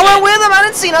believe this shit. I went with him. I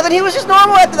didn't see nothing. He was just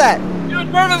normal after that. He was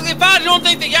perfectly fine. You don't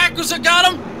think the Yakuza got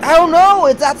him? I don't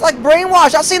know. That's like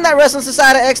brainwash. I've seen that Wrestling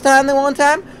Society X time the one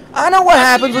time. I know what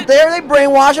happens with there. They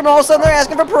brainwash him, and all of a sudden they're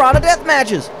asking for piranha death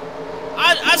matches.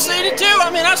 I seen it too. I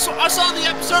mean, I saw the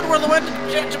episode where they went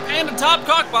to Japan to Top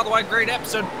Cock. By the way, great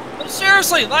episode. But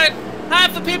seriously, like,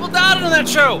 half the people died on that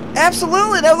show.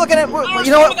 Absolutely. They're looking at,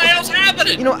 you know what the hell's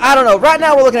happening? You know, I don't know. Right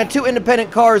now we're looking at 2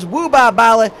 independent cars. Wu Bai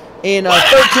Bala in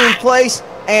 13th place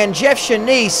and Jeff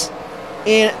Shanice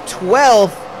in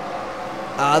 12th.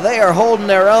 They are holding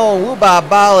their own. Wu Bai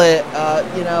Bala,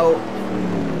 you know,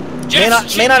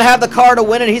 may not have the car to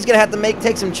win it. He's going to have to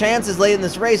take some chances late in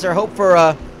this race or hope for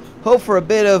a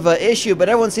bit of an issue. But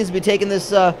everyone seems to be taking this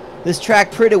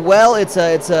track pretty well. It's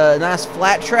a nice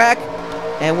flat track.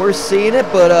 And we're seeing it,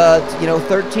 but, you know,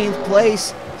 13th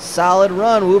place, solid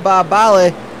run. Wu Bai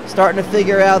Bala starting to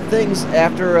figure out things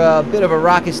after a bit of a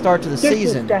rocky start to the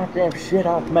season. Get this goddamn shit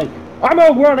off me. I'm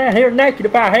gonna run out here naked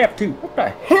if I have to. What the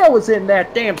hell is in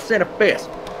that damn center fist?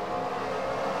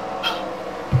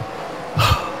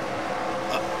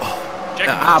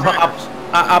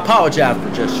 I apologize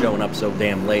for just showing up so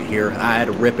damn late here. I had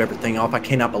to rip everything off. I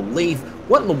cannot believe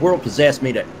what in the world possessed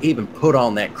me to even put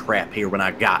on that crap here when I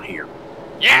got here.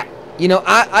 Yeah. You know,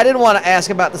 I didn't want to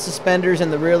ask about the suspenders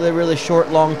and the really, really short,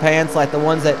 long pants, like the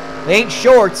ones that, they ain't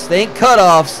shorts, they ain't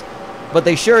cutoffs, but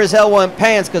they sure as hell weren't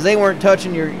pants because they weren't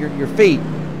touching your feet.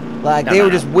 Like, they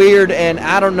were just weird, and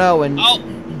I don't know. And I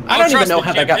don't even know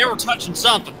how they got. They were touching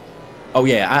something. Oh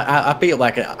yeah, I feel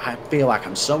like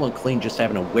I'm so unclean just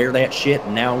having to wear that shit,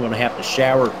 and now I'm gonna have to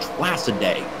shower twice a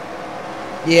day.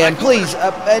 Yeah, and please,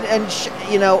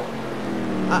 you know,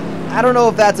 I don't know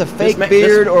if that's a fake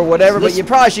beard or whatever, but you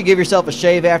probably should give yourself a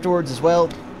shave afterwards as well.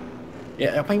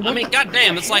 Yeah, I mean,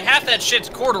 goddamn, it's like half that shit's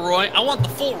corduroy. I want the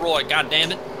full Roy,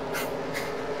 goddamn it.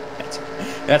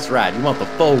 That's right. You want the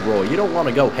full Roy. You don't want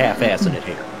to go half-assing it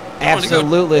here.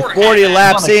 Absolutely. 40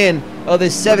 laps in of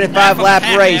this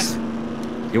 75-lap race.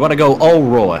 You want to go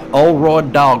old Roy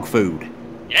dog food.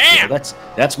 Yeah. You know,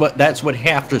 that's what you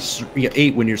have to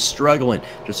eat when you're struggling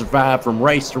to survive from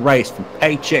race to race, from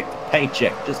paycheck to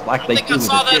paycheck, just like they do. I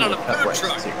saw that on a food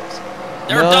truck.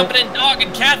 They're dumping in dog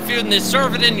and cat food and they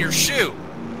serve it in your shoe.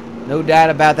 No doubt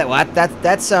about that. Well,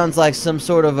 that sounds like some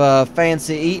sort of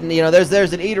fancy eating. You know,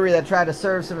 there's an eatery that tried to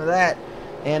serve some of that,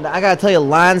 and I gotta tell you,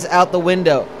 lines out the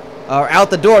window, or out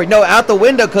the door. No, out the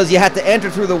window, because you have to enter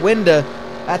through the window.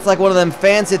 That's like one of them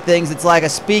fancy things. It's like a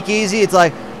speakeasy. It's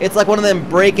like one of them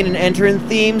breaking and entering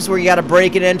themes where you got to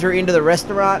break and enter into the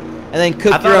restaurant and then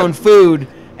cook your own food.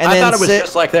 And I thought it was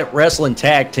just like that wrestling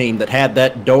tag team that had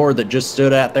that door that just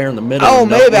stood out there in the middle. Oh,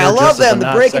 maybe. I love them.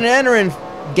 The breaking and entering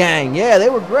gang. Yeah, they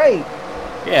were great.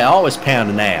 Yeah, always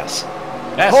pounding ass.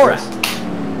 That's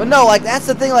right. But no, like, that's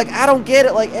the thing. Like, I don't get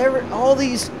it. Like, all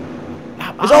these,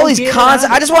 there's all these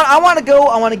concepts. I want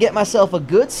to get myself a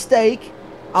good steak.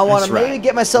 I want to maybe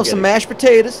get myself some mashed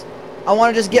potatoes. I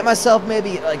want to just get myself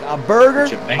maybe like a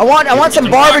burger. I want some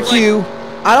barbecue.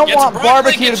 I don't want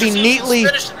barbecue to be neatly.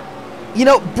 You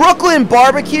know, Brooklyn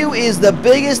barbecue is the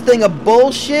biggest thing of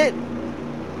bullshit.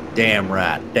 Damn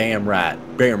right. Damn right.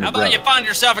 How about you find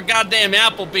yourself a goddamn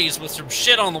Applebee's with some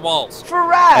shit on the walls? For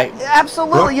right. Hey,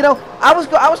 absolutely. You know, I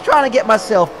was trying to get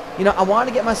myself. You know, I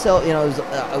wanted to get myself. You know,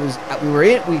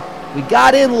 we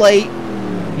got in late.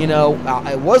 You know,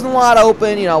 it wasn't a lot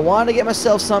open. You know, I wanted to get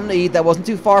myself something to eat that wasn't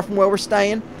too far from where we're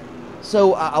staying.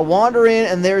 So I wander in,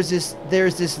 and there's this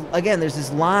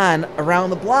line around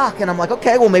the block, and I'm like,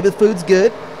 okay, well, maybe the food's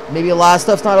good, Maybe a lot of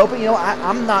stuff's not open. You know,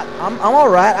 I'm all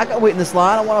right. I can wait in this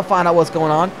line. I want to find out what's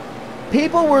going on.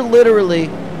 People were literally,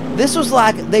 this was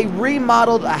like they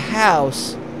remodeled a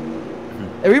house.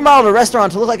 They remodeled a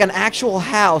restaurant to look like an actual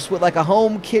house with like a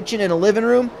home kitchen and a living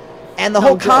room. And the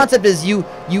whole concept is you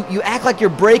act like you're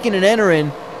breaking and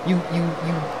entering. You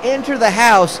enter the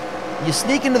house, you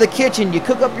sneak into the kitchen, you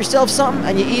cook up yourself something,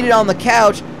 and you eat it on the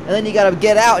couch, and then you got to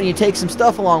get out and you take some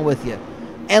stuff along with you.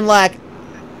 And like,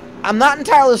 I'm not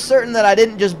entirely certain that I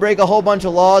didn't just break a whole bunch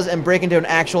of laws and break into an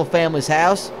actual family's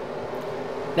house.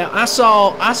 Now I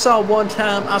saw one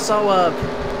time I saw a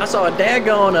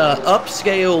daggone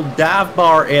upscale dive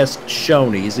bar-esque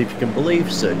Shoney's, if you can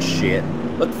believe such shit.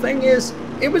 But the thing is,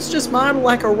 it was just modeled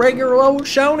like a regular old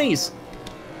Shoney's.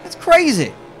 That's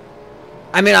crazy.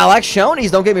 I mean, I like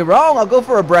Shoney's, don't get me wrong. I'll go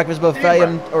for a breakfast buffet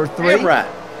or 3. Yeah, right.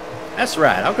 That's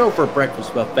right. I'll go for a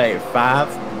breakfast buffet at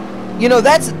 5. You know,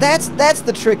 that's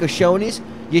the trick of Shoney's.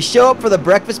 You show up for the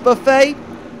breakfast buffet,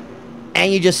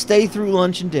 and you just stay through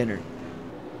lunch and dinner.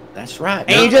 That's right.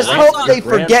 And you just hope they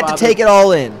forget to take it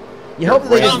all in. You hope that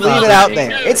they just leave it out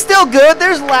there. It's still good.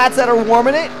 There's lots that are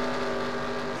warming it.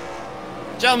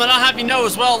 Gentlemen, I'll have you know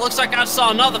as well, it looks like I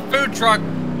saw another food truck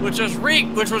which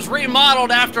was remodeled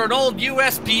after an old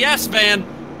USPS van.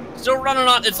 Still running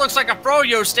on, it looks like a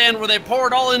froyo stand where they pour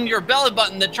it all into your belly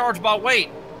button that charge by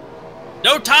weight.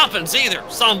 No toppings either,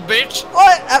 son bitch.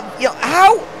 What? You know,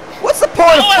 how? What's the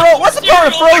point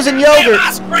of frozen yogurt?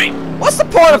 What's the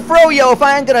point of froyo if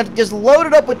I ain't gonna just load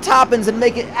it up with toppings and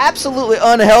make it absolutely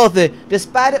unhealthy,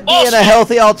 despite it being a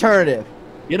healthy alternative?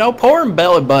 You know, pouring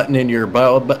belly button in your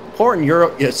belly, but oh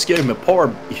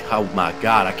my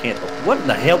God, I can't. What in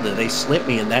the hell did they slip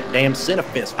me in that damn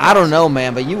Cinefist? I don't know,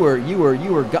 man, but you were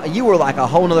like a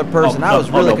whole nother person. I was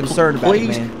really concerned about it,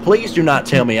 man. Please do not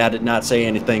tell me I did not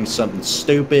say something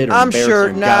stupid or I'm sure,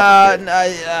 embarrassing.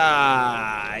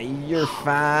 you're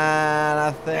fine,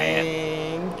 I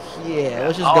think. Yeah,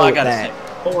 let's just all go I with gotta that. say,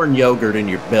 pouring yogurt in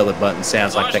your belly button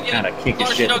sounds like that kind of kick of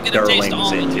shit that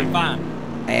Durling's into.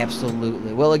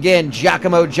 Absolutely. Well, again,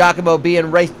 Giacomo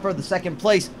being raced for the second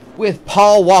place with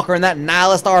Paul Walker in that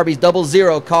Nihilist Arby's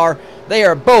 00 car. They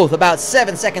are both about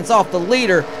 7 seconds off the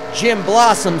leader, Jim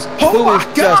Blossoms. Oh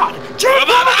my God! Jim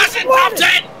Blossoms top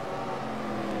 10!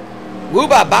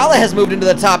 Wuba Bala has moved into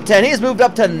the top 10. He has moved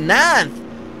up to 9th.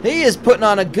 He is putting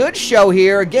on a good show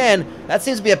here. Again, that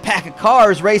seems to be a pack of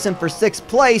cars racing for 6th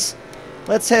place.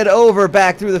 Let's head over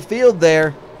back through the field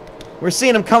there. We're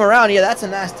seeing him come around. Yeah, that's a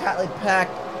nice tightly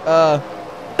packed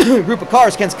group of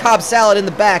cars. Ken's Cobb Salad in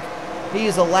the back. He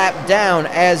is a lap down,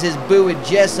 as is Bowie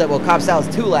Jessup. Well, Cobb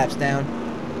Salad's 2 laps down.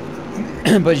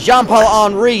 But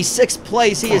Jean-Paul Henry, 6th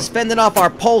place. He is fending off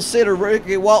our pole sitter,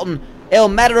 Ricky Walton, El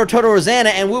Matador Toto Rosanna,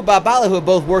 and Wu Babala, who have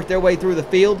both worked their way through the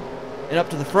field and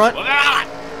up to the front.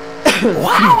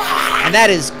 And that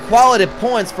is quality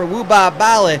points for Wu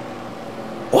Babala.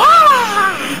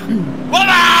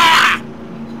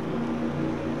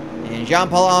 And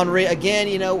Jean-Paul Henry, again,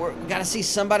 you know, we got to see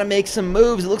somebody make some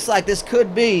moves. It looks like this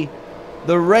could be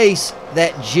the race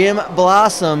that Jim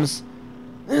Blossoms,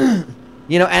 you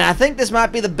know, and I think this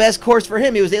might be the best course for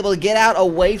him. He was able to get out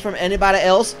away from anybody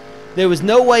else. There was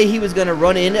no way he was going to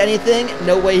run into anything,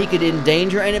 no way he could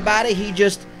endanger anybody. He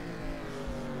just,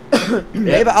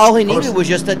 maybe all he needed was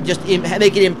just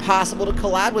make it impossible to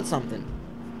collide with something.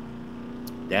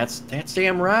 That's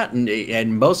damn right,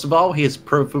 and most of all, he has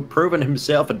proven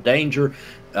himself a danger,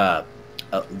 the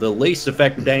least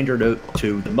effective danger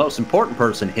to the most important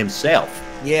person, himself.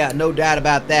 Yeah, no doubt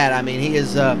about that. I mean, he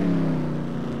is.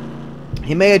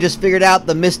 He may have just figured out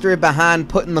the mystery behind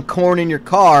putting the corn in your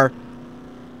car.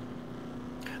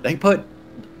 They put.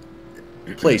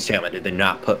 Please tell me, did they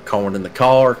not put corn in the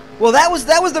car? Well, that was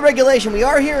the regulation. We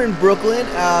are here in Brooklyn,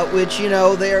 which, you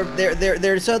know,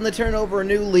 they're suddenly turning over a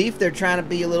new leaf. They're trying to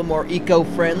be a little more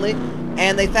eco-friendly,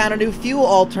 and they found a new fuel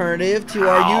alternative to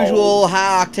our usual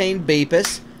high-octane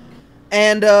Beepus.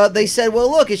 And they said, well,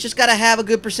 look, it's just got to have a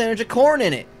good percentage of corn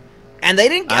in it. And they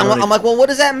didn't. I'm like, well, what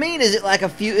does that mean? Is it like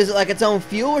is it like its own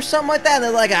fuel or something like that? And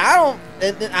they're like, I don't.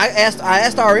 And I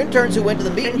asked our interns who went to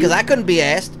the meeting, because I couldn't be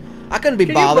asked. I couldn't be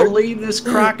bothered. Can you believe this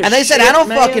crock of And they said, shit, I don't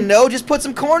man? fucking know. Just put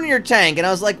some corn in your tank. And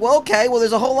I was like, well, okay. Well,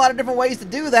 there's a whole lot of different ways to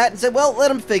do that. And said, well, let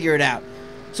them figure it out.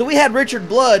 So we had Richard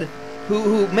Blood,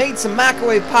 who made some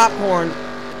microwave popcorn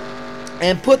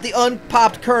and put the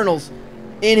unpopped kernels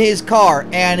in his car,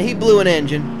 and he blew an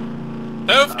engine.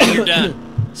 Poof, and you're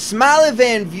done. Smiley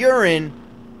Van Buren,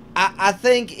 I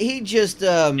think he just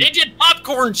He did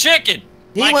popcorn chicken.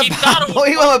 he went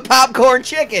with popcorn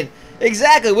chicken.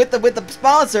 Exactly, with the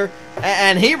sponsor,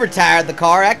 and he retired the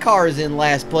car. That car is in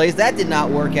last place. That did not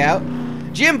work out.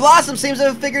 Jim Blossom seems to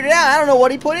have figured it out. I don't know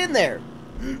what he put in there.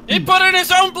 He put in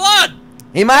his own blood.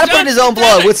 He might have put in his own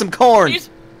blood with some corn.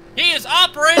 He is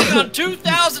operating on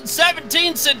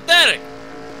 2017 synthetic.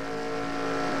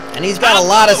 And he's got a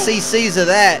lot of CCs of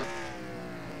that.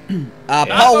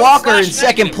 Paul Walker in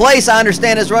second place, I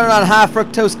understand, is running on high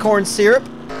fructose corn syrup.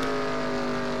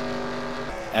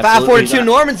 542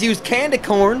 Normans used candy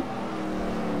corn.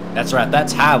 That's right.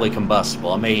 That's highly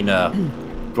combustible. I mean,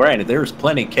 granted, there's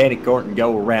plenty of candy corn to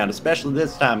go around, especially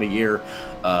this time of year.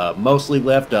 Mostly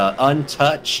left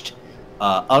untouched,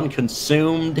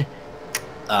 unconsumed,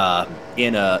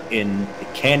 in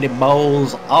candy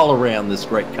bowls all around this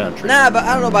great country. Nah, but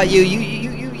I don't know about you.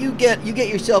 You get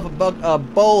yourself a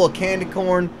bowl of candy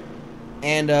corn,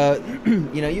 and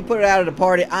you know, you put it out at a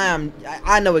party.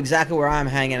 I know exactly where I'm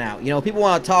hanging out. You know, people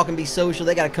want to talk and be social.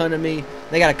 They got to come to me.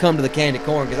 They got to come to the candy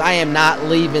corn because I am not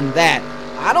leaving that.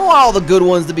 I don't want all the good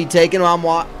ones to be taken while I'm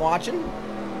watching.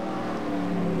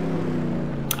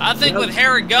 I think with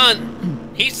Harry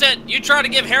Gunn, he said you try to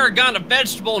give Harry Gunn a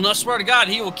vegetable, and I swear to God,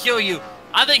 he will kill you.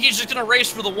 I think he's just going to race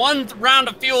for the one round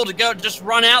of fuel to go, just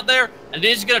run out there, and then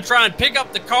he's going to try and pick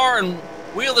up the car and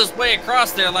wheel his way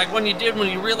across there, like when you did when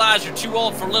you realized you're too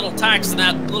old for little tacks in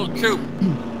that little coupe.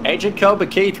 Agent Kobe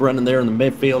Keith running there in the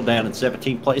midfield down in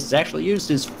 17th place has actually used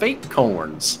his fake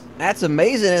corns. That's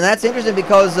amazing, and that's interesting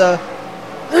because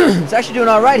he's actually doing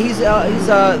all right. He's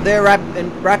there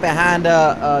right behind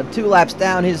 2 laps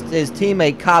down his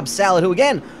teammate Cobb Salad, who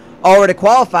again already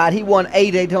qualified. He won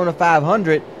a Daytona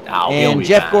 500. Oh, and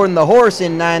Jeff Gordon the horse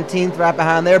in 19th, right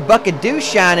behind there. Bucket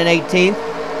Dewshine in 18th.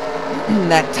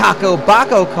 That Taco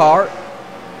Baco car.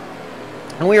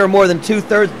 And we are more than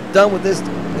 2/3 done with this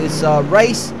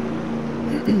race.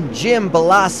 Jim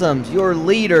Blossoms, your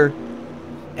leader.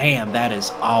 Damn, that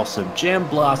is awesome. Jim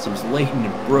Blossom's leading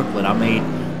in Brooklyn. I mean,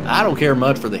 I don't care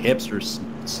much for the hipster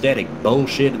aesthetic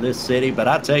bullshit in this city, but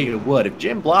I tell you what, if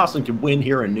Jim Blossom can win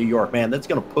here in New York, man, that's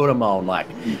gonna put him on like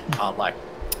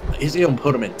he's gonna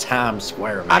put him in Times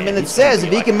Square, man. I mean, it says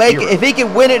if he can make it, if he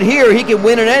can win it here, he can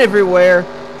win it everywhere.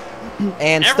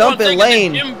 And Stumpin'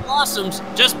 Lane. Jim Blossoms,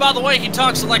 just by the way he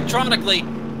talks electronically,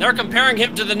 they're comparing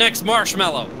him to the next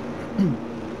Marshmallow.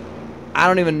 I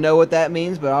don't even know what that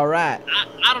means, but all right.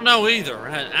 I don't know either.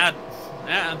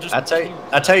 I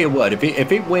tell you what, if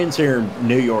he wins here in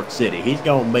New York City, he's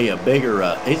gonna be a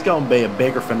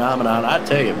bigger phenomenon. I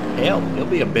tell you, hell, he'll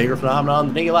be a bigger phenomenon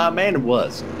than Eli Manning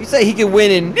was. You say he can win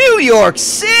in New York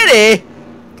City?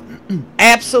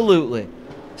 Absolutely.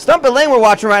 Stumpin' Lane we're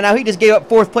watching right now, he just gave up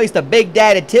 4th place to Big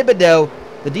Daddy Thibodeau.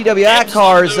 The DWI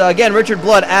cars, again, Richard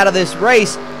Blood out of this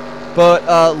race. But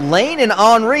Lane and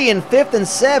Henri in 5th and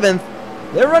 7th,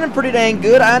 they're running pretty dang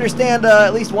good. I understand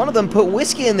at least one of them put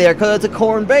whiskey in there because it's a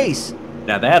corn base.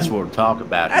 Now that's what we're talking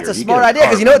about. That's a smart idea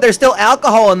because you know what? There's still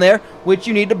alcohol in there, which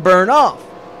you need to burn off.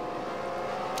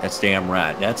 That's damn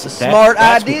right. That's a smart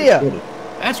idea.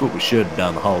 That's what we should have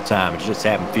done the whole time. Is just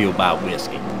having fueled by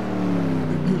whiskey.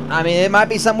 I mean, it might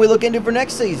be something we look into for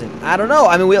next season. I don't know.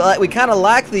 I mean, we kind of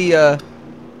like the.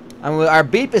 I mean, our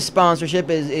Beepus sponsorship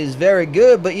is very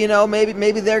good, but you know, maybe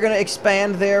they're going to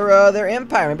expand their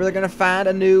empire. Maybe they're going to find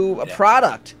a new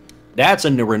product. That's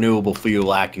a renewable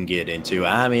fuel I can get into.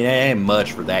 I mean, it ain't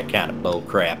much for that kind of bull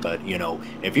crap, but you know,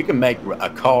 if you can make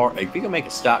a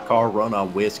stock car run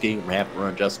on whiskey and have to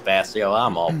run just fast,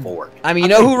 I'm all for it. I mean, you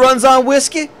know who runs on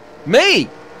whiskey? Me.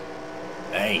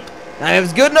 Hey. Now, if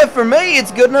it's good enough for me,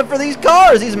 it's good enough for these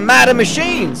cars, these mighty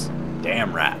machines.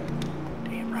 Damn right.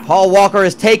 Damn right. Paul Walker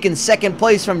has taken 2nd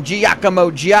place from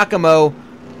Giacomo.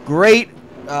 Great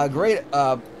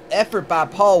effort by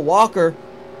Paul Walker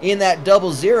in that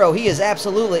 0-0. He is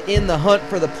absolutely in the hunt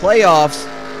for the playoffs.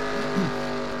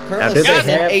 Currently sitting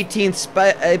in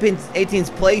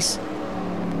 18th place.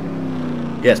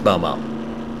 Yes, Bomo.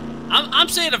 I'm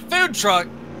seeing a food truck.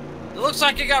 It looks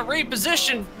like it got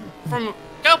repositioned from a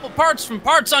couple parts from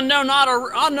parts unknown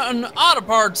auto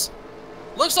parts.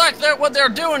 Looks like what they're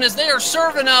doing is they are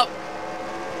serving up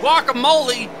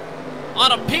guacamole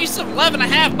on a piece of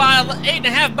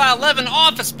 8.5 by 11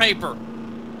 office paper.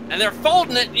 And they're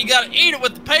folding it, and you gotta eat it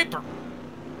with the paper.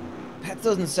 That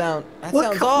doesn't sound,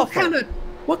 sounds awful.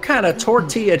 What kind of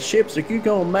tortilla chips are you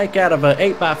gonna make out of an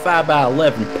 8 by 5 by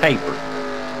 11 paper?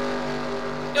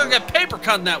 You're gonna get paper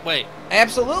cutting that way.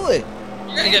 Absolutely.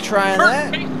 You're gonna get trying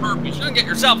that. You're gonna get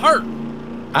yourself hurt.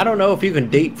 I don't know if you can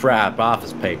deep fry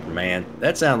office paper, man.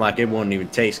 That sounds like it won't even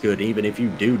taste good, even if you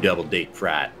do double deep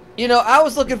fry it. You know, I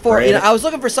was looking for, I was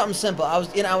looking for something simple. I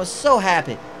was so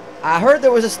happy. I heard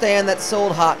there was a stand that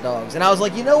sold hot dogs, and I was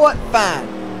like, you know what? Fine.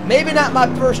 Maybe not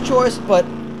my first choice, but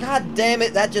god damn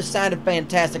it, that just sounded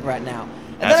fantastic right now.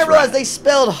 And then I realized they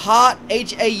spelled hot,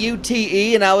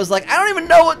 H-A-U-T-E, and I was like, I don't even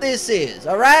know what this is,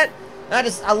 all right? And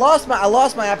I lost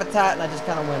my appetite, and I just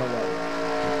kind of went away.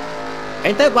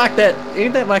 Ain't that like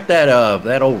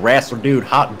that old wrestler dude,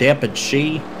 Hot Dep and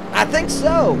She? I think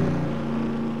so.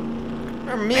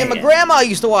 Remember, me and my grandma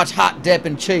used to watch Hot Dep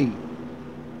and Chi.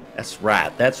 That's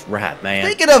right, man.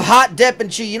 Speaking of Hot Dip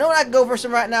and Cheese, you know what I can go for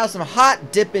some right now? Some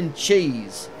Hot Dip and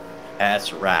Cheese.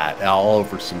 That's right. All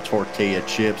over some tortilla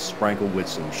chips, sprinkled with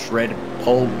some shredded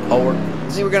pulled pork.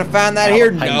 See, we're gonna find that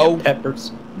here? No.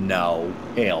 Peppers? No.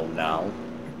 Hell no.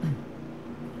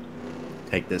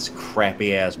 Take this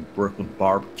crappy ass Brooklyn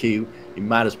barbecue. You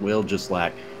might as well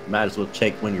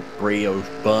take one of your brioche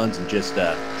buns and just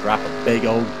drop a big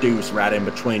old deuce right in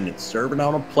between and serve it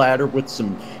on a platter with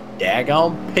some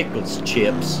daggone pickles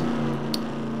chips.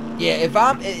 Yeah,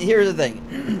 here's the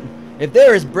thing. If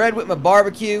there is bread with my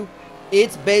barbecue,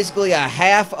 it's basically a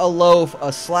half a loaf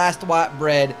of sliced white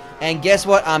bread, and guess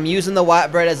what? I'm using the white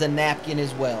bread as a napkin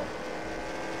as well.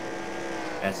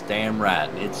 That's damn right.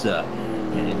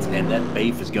 And that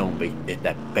beef is gonna be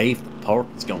the pork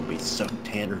is gonna be so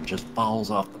tender it just falls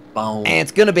off the bone. And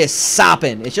it's gonna be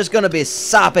sopping. It's just gonna be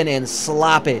sopping and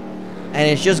sloppy. And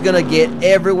it's just gonna get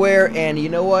everywhere, and you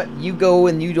know what? You go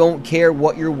and you don't care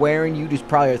what you're wearing, you just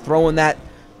probably are throwing that.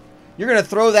 You're gonna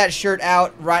throw that shirt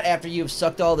out right after you've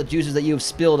sucked all the juices that you've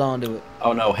spilled onto it.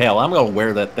 Oh no, hell, I'm gonna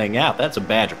wear that thing out. That's a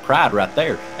badge of pride right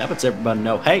there. That lets everybody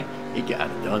know, hey, he got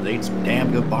it done. They ate some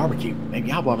damn good barbecue.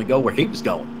 Maybe I want to go where he was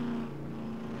going.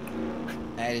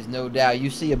 That is no doubt. You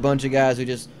see a bunch of guys who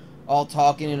just all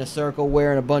talking in a circle,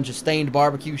 wearing a bunch of stained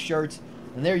barbecue shirts.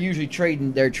 And they're usually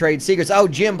trading their trade secrets. Oh,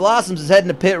 Jim Blossoms is heading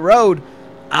to pit road.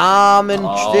 I'm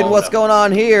interested in what's going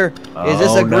on here. Is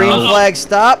this a green flag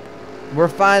stop? We're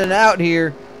finding out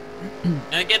here.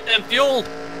 And get them fuel.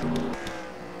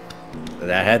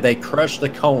 Had they crushed the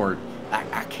corn,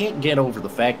 I can't get over the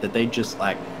fact that they just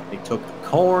they took the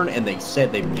corn and they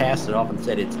passed it off and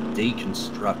said it's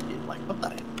deconstructed. Like, what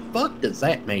the fuck does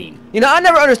that mean? You know, I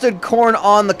never understood corn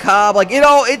on the cob. Like,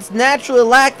 it's naturally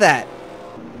like that.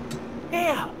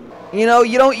 Yeah. You know,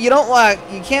 you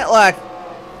can't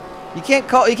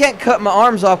cut my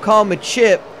arms off, call me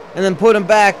Chip, and then put them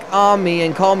back on me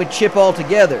and call me Chip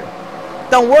altogether.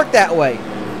 Don't work that way.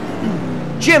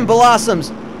 Jim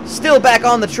Blossoms still back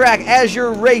on the track as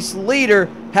your race leader.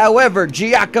 However,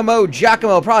 Giacomo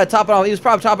probably topping off. He was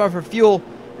probably topping off for fuel.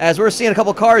 As we're seeing a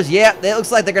couple cars, yeah, it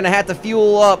looks like they're gonna have to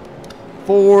fuel up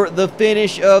for the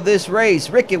finish of this race.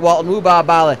 Ricky Walton, Wuba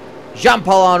Bala,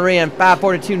 Jean-Paul Henry, and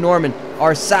 542 Norman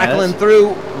are cycling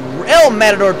through. El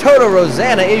Matador Toto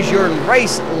Rosanna is your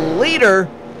race leader.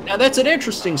 Now, that's an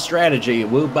interesting strategy.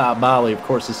 Wuba Bali, of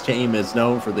course, his team is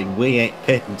known for the we ain't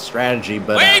pitting strategy,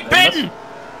 but we ain't pitting. What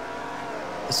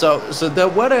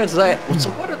is that? So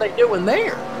what are they doing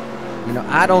there? You know,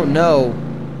 I don't know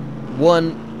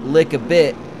one lick a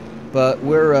bit, but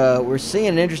we're seeing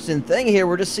an interesting thing here.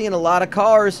 We're just seeing a lot of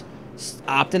cars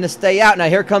opting to stay out. Now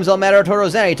here comes El Matador Toto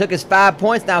Rosanna. He took his 5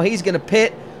 points. Now he's going to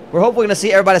pit. We're hopefully going to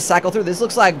see everybody cycle through. This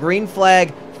looks like green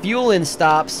flag fuel-in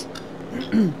stops.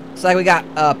 It's like we got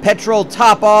petrol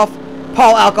top off.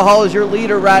 Paul Alcohol is your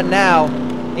leader right now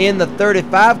in the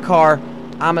 35 car.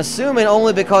 I'm assuming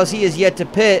only because he is yet to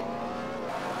pit.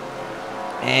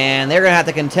 And they're going to have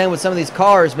to contend with some of these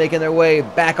cars making their way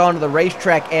back onto the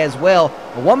racetrack as well.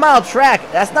 A 1 mile track,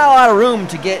 that's not a lot of room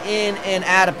to get in and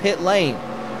out of pit lane.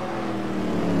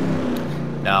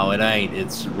 No, it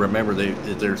ain't. Remember,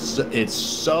 it's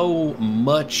so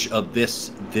much of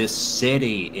this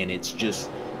city, and it's just,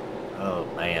 oh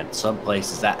man, some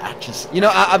places I just. You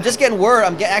know, I'm just getting word.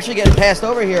 I'm actually getting passed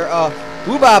over here.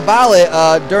 Wuba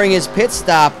Bale, during his pit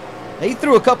stop, he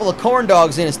threw a couple of corn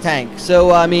dogs in his tank.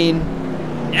 So I mean,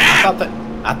 yeah.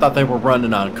 I thought they were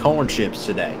running on corn chips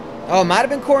today. Oh, it might have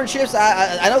been corn chips.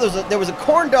 I know there was a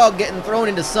corn dog getting thrown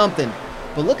into something.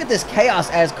 But look at this chaos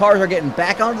as cars are getting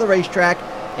back onto the racetrack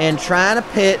and trying to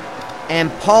pit. And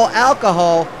Paul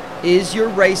Alcohol is your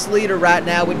race leader right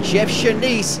now with Jeff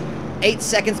Shanice 8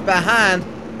 seconds behind.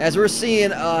 As we're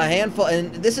seeing a handful,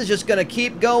 and this is just going to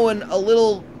keep going a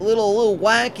little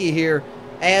wacky here.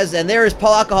 And there is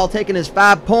Paul Alcohol taking his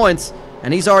 5 points,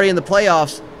 and he's already in the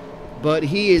playoffs. But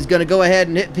he is going to go ahead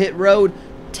and hit pit road.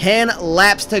 10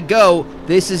 laps to go.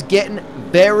 This is getting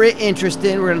very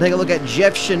interesting. We're going to take a look at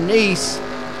Jeff Shanice.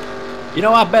 You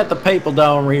know, I bet the people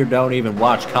down here don't even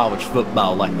watch college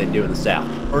football like they do in the South.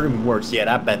 Or even worse yet,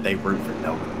 I bet they root for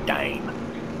Notre Dame.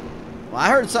 Well, I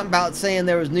heard something about saying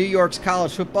there was New York's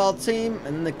college football team,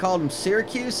 and they called them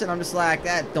Syracuse, and I'm just like,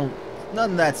 none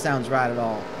of that sounds right at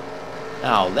all.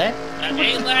 Oh, that...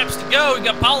 8 laps to go. You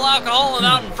got Paul Alcohol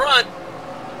out in front.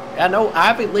 I know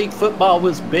Ivy League football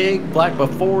was big like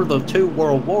before the 2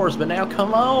 world wars, but now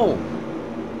come on.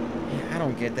 I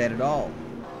don't get that at all.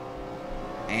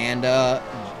 And,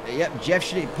 yep,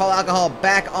 Paul Alcohol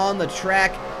back on the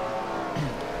track.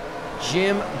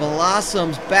 Jim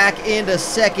Blossoms back into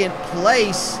second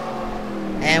place.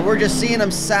 And we're just seeing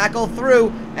him cycle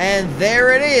through. And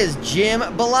there it is,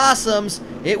 Jim Blossoms.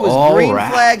 It was all green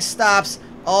right. flag stops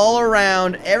all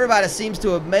around. Everybody seems to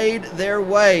have made their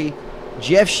way.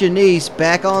 Jeff Shanice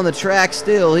back on the track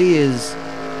still. He's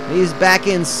back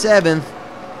in 7th.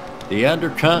 The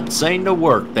undercut seemed to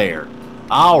work there.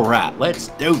 All right, let's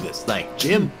do this thing.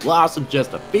 Jim Blossom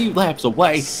just a few laps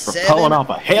away from pulling off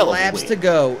a hell of a win. 7 laps to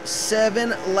go.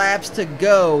 7 laps to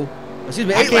go. Excuse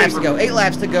me, 8 laps to go. 8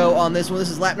 laps to go on this one. This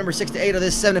is lap number 6 to 8 of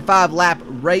this 75-lap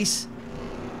race.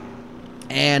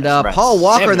 And Right. Paul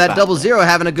Walker in that 75. 00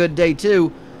 having a good day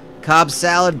too. Cobb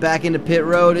Salad back into pit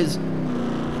road. Has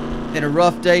been a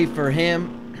rough day for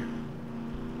him.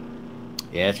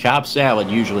 Yeah, Cobb Salad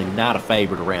usually not a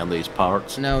favorite around these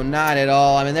parts. No, not at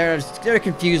all. I mean, they're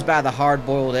confused by the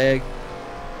hard-boiled egg.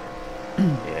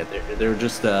 Yeah, they're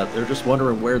just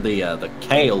wondering where the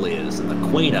kale is and the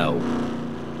quinoa.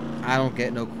 I don't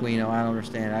get no quinoa. I don't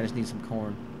understand. I just need some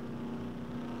corn.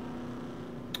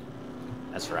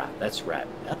 That's right. That's right.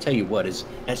 I'll tell you what, has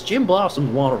Jim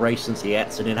Blossom won a race since the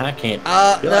accident? I can't.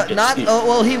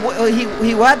 Well, he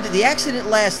had the accident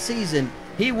last season.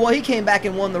 He came back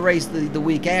and won the race the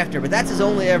week after, but that's his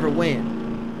only ever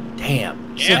win.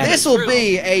 Damn. So Yeah, this will true.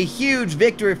 be a huge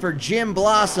victory for Jim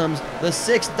Blossoms, the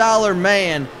 $6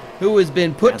 man who has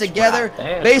been put That's together right.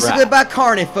 That's basically right. by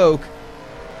carny folk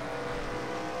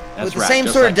That's with the right, same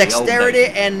just sort like of the old dexterity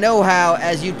days. and know-how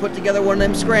as you'd put together one of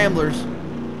them scramblers.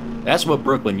 That's what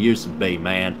Brooklyn used to be,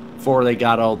 man. Before they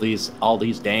got all these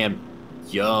damn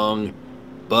young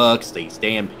bucks, these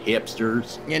damn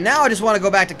hipsters. Yeah, now I just want to go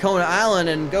back to Kona Island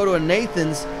and go to a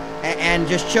Nathan's and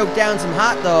just choke down some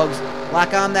hot dogs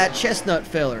like I'm that chestnut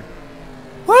filler.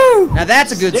 Woo! Now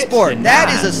that's a good 6 sport. to That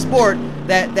 9. is a sport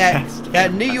that That's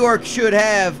damn New right. York should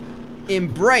have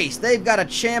embraced. They've got a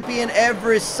champion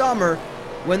every summer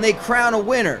when they crown a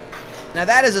winner. Now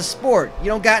that is a sport. You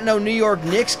don't got no New York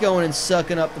Knicks going and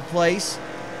sucking up the place.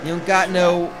 You don't got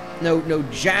no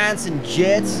Giants and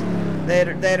Jets that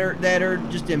are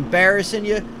just embarrassing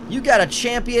you. You got a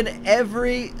champion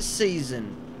every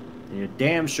season. You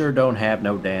damn sure don't have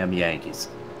no damn Yankees.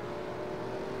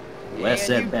 Less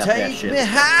said And you about that take shit. me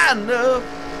high enough.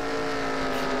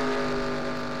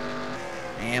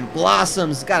 And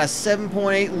Blossom's got a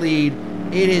 7.8 lead.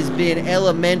 It has been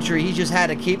elementary. He's just had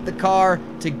to keep the car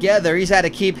together. He's had to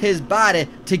keep his body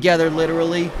together,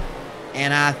 literally.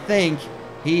 And I think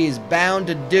he is bound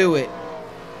to do it.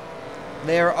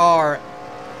 There are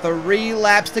 3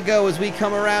 laps to go as we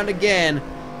come around again.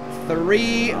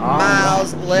 3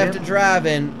 miles left to drive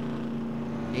in.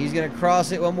 He's gonna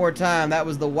cross it one more time. That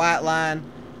was the white line.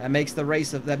 That makes the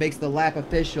lap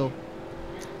official.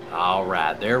 All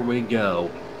right, there we go.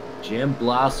 Jim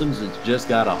Blossoms has just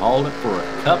got to hold it for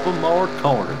a couple more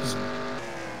corners.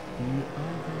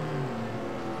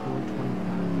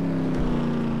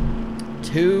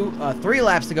 3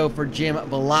 laps to go for Jim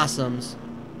Blossoms.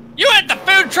 You at the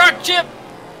food truck, Chip?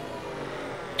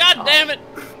 God damn it.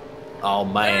 Oh,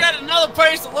 We're man. at another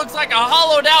place that looks like a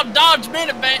hollowed out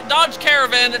Dodge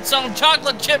Caravan that's selling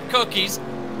chocolate chip cookies,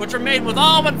 which are made with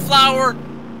almond flour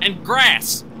and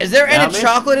grass. Is there Yeah, any man.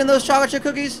 chocolate in those chocolate chip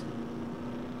cookies?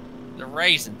 The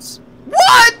raisins.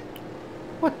 What?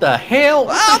 What the hell?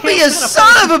 What I'll the be hell a kind of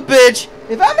son of a bitch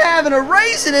if I'm having a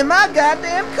raisin in my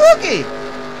goddamn cookie.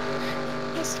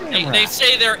 They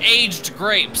say they're aged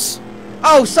grapes.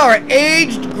 Oh, sorry,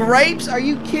 aged grapes? Are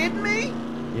you kidding me?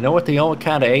 You know what? The only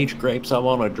kind of aged grapes I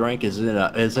want to drink is in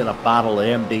a bottle of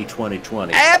MD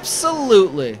 2020.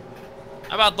 Absolutely.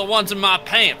 How about the ones in my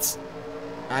pants?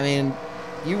 I mean,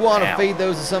 you want to Ow. feed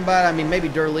those to somebody? I mean, maybe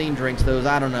Darlene drinks those.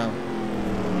 I don't know.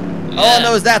 All I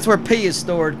know is that's where pee is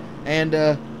stored, and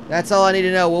that's all I need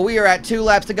to know. Well, we are at 2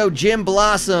 laps to go. Jim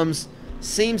Blossoms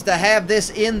seems to have this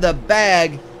in the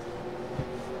bag.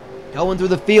 Going through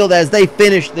the field as they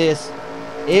finish this,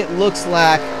 it looks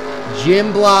like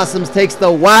Jim Blossoms takes the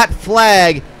white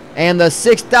flag, and the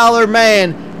 $6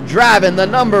 man driving the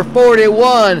number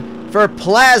 41 for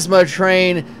Plasma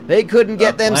Train. They couldn't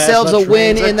get The themselves a Plasma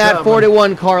win Trains are in that coming.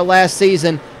 41 car last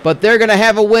season, but they're going to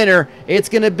have a winner. It's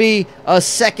going to be a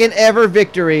second ever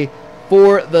victory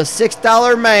for the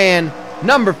 $6 man,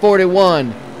 number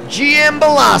 41, Jim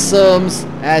Blossoms,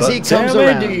 as he comes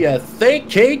around. Do you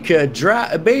think he could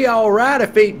be all right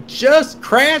if he just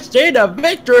crashed into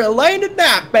victory lane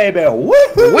tonight, baby?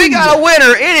 Woohoo! We got a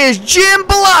winner. It is Jim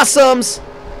Blossoms,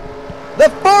 The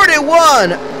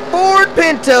 41 Ford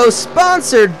Pinto,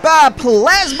 sponsored by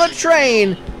Plasma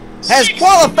Train, has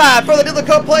qualified for the Diddler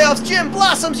Cup playoffs. Jim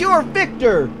Blossoms, your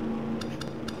victor.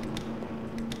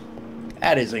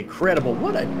 That is incredible.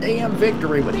 What a damn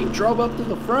victory. When he drove up to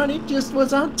the front, he just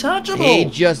was untouchable.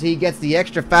 He gets the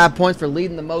extra 5 points for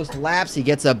leading the most laps. He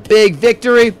gets a big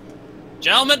victory.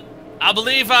 Gentlemen, I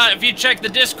believe if you check the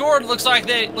Discord, looks like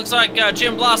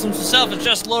Jim Blossoms himself has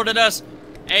just loaded us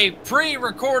a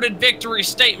pre-recorded victory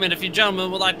statement. If you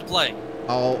gentlemen would like to play.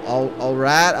 All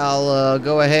right. I'll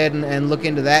go ahead and look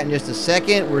into that in just a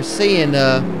second. We're seeing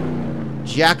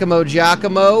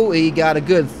Giacomo. He got a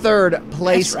good third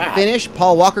place finish.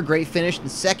 Paul Walker, great finish in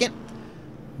second.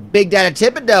 Big Daddy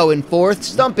Thibodeau in fourth.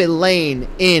 Stumpy Lane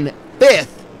in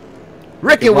fifth.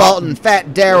 Ricky Walton,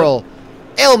 Fat Darrell,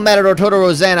 El Matador Toto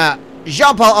Rosanna,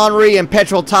 Jean-Paul Henry, and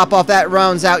Petrol top off. That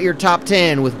rounds out your top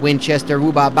 10 with Winchester,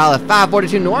 Wuba Bala,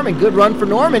 542 Norman. Good run for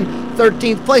Norman.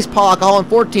 13th place. Paul Alcohol in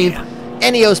 14th.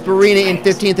 Ennio Sparina in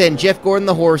 15th. And Jeff Gordon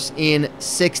the Horse in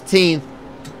 16th.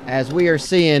 As we are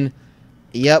seeing,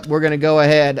 yep, we're going to go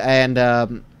ahead and I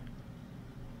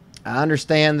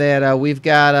understand that we've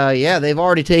got, yeah, they've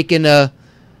already taken, oh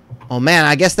man,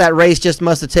 I guess that race just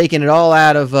must have taken it all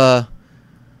out of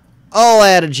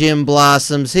Jim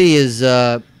Blossoms. He is,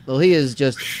 well, he is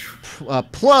just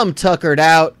plumb tuckered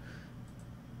out.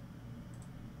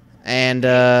 And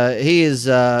he is,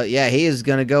 yeah, he is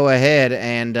going to go ahead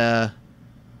and,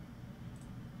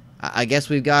 I guess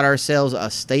we've got ourselves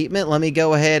a statement. Let me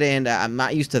go ahead and I'm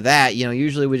not used to that. You know,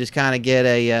 usually we just kind of get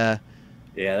a.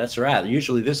 Yeah, that's right.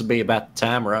 Usually this will be about the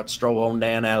time we're out to stroll on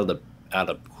down out of.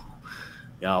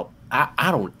 You know, I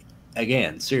don't.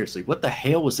 Again, seriously, what the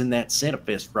hell was in that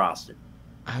Centifist frosting?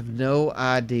 I have no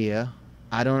idea.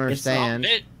 I don't understand.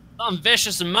 Something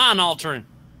vicious and mind altering.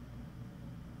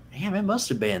 Damn, it must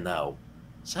have been though.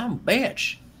 Some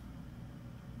bitch.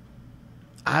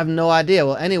 I have no idea.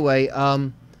 Well, anyway,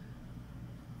 all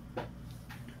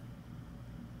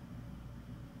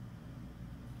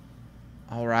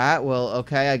right. Well,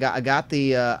 okay. I got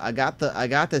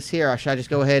this here. Should I just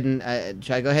go ahead and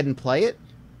should I go ahead and play it?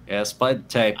 Yes, play the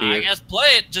tape here. I guess play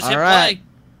it. Just hit right. play.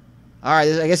 All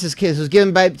right. I guess this was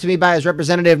given to me by his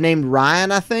representative named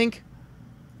Ryan, I think.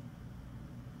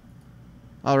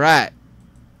 All right.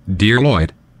 Dear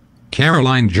Lloyd,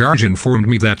 Caroline George informed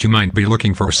me that you might be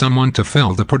looking for someone to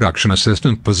fill the production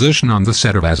assistant position on the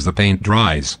set of As the Paint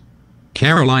Dries.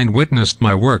 Caroline witnessed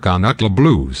my work on UCLA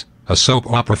Blues, a soap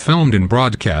opera filmed and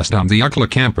broadcast on the UCLA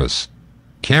campus.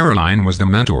 Caroline was the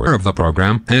mentor of the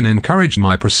program and encouraged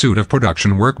my pursuit of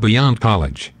production work beyond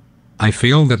college. I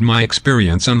feel that my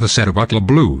experience on the set of UCLA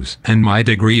Blues and my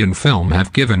degree in film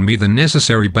have given me the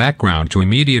necessary background to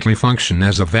immediately function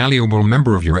as a valuable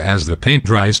member of your As the Paint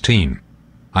Dries team.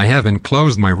 I have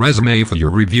enclosed my resume for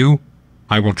your review.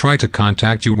 I will try to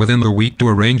contact you within the week to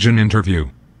arrange an interview.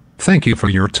 Thank you for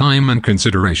your time and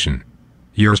consideration.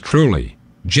 Yours truly,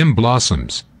 Jim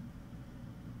Blossoms.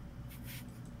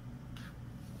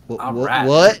 Right,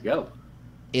 what go.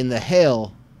 in the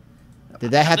hell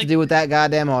did that have to do with that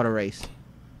goddamn auto race?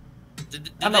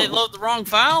 Did they load the wrong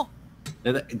file?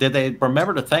 Did they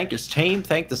remember to thank his team,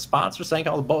 thank the sponsors, thank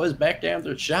all the boys back down to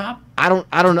the shop? I don't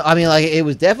know. I mean, like, it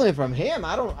was definitely from him.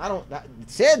 It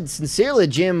said sincerely,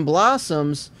 Jim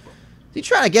Blossoms. Is he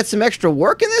trying to get some extra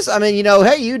work in this? I mean, you know,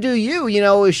 hey, you do you. You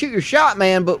know, shoot your shot,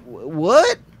 man. But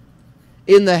what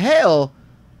in the hell?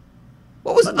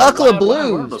 What was UCLA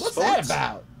Blues? What's that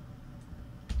about?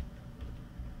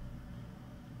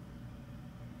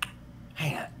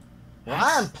 Man, well,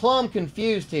 I'm plumb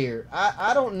confused here.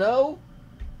 I don't know.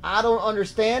 I don't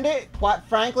understand it. Quite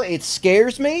frankly, it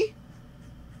scares me.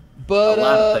 But a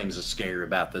lot of things are scary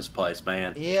about this place,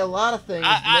 man. Yeah, a lot of things.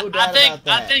 No doubt about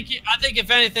that. I think if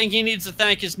anything, he needs to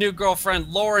thank his new girlfriend,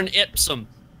 Lauren Ipsum.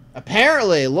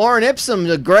 Apparently, Lauren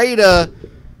Ipsum's a great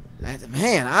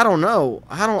man. I don't know.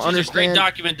 I don't understand. She's a great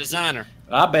document designer.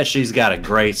 I bet she's got a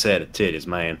great set of titties,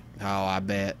 man. Oh, I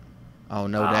bet. Oh,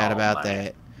 no doubt about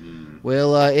that.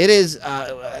 Well, it is.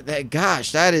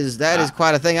 Gosh, that is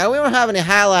quite a thing. We don't have any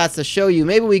highlights to show you.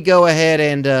 Maybe we go ahead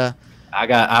and.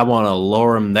 I want to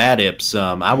lorem that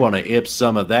Ipsum. I want to ip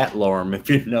some of that lorem, if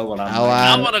you know what I mean.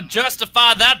 I want to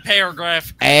justify that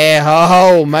paragraph.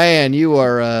 Oh man, you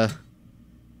are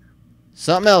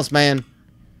something else, man.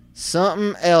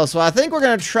 Something else. Well, I think we're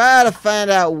gonna try to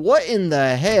find out what in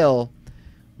the hell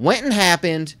went and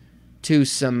happened to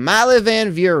Somali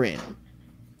Van Vuren.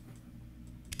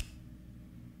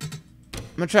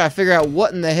 I'm gonna try to figure out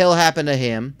what in the hell happened to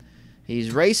him.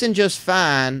 He's racing just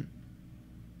fine.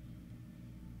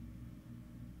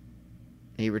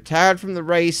 He retired from the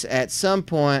race at some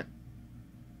point.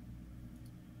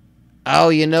 Oh,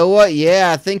 you know what?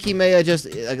 Yeah, I think he may have just,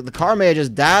 the car may have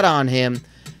just died on him,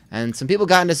 and some people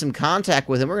got into some contact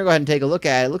with him. We're gonna go ahead and take a look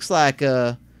at it. It looks like,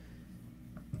 yeah,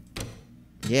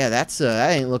 that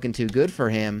ain't looking too good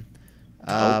for him.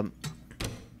 That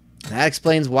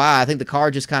explains why. I think the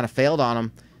car just kind of failed on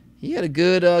him. He had a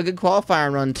good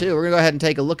qualifying run too. We're gonna go ahead and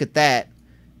take a look at that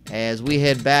as we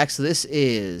head back. So this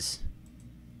is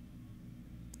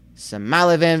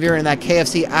Smiley Van Buren in that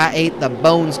KFC I-8 the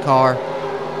Bones car.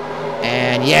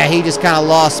 And yeah, he just kind of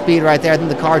lost speed right there. I think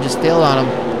the car just failed on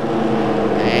him.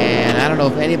 And I don't know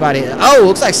if anybody... Oh,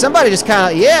 looks like somebody just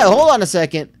kind of... Yeah, hold on a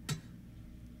second.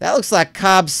 That looks like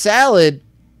Cobb Salad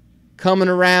coming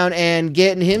around and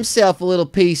getting himself a little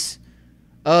piece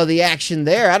of the action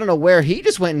there. I don't know where he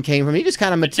just went and came from. He just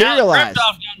kind of materialized.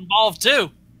 Cryptov got involved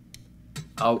too.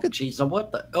 Oh, jeez,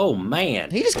 what the... Oh, man.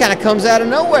 He just kind of comes out of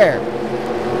nowhere.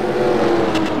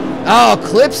 Oh,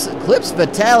 Clips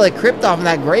Vitalik Cryptov in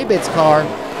that Gray Bits car.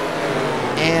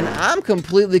 And I'm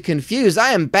completely confused.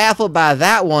 I am baffled by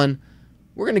that one.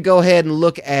 We're going to go ahead and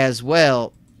look as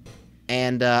well.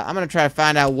 And I'm going to try to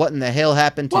find out what in the hell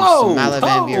happened to Smiley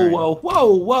Van Buren.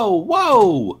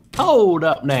 Whoa. Hold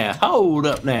up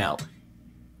now.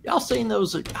 Y'all seen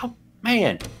those? Oh,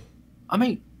 man. I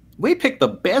mean, we picked the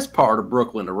best part of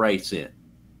Brooklyn to race in.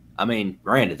 I mean,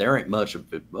 granted, there ain't much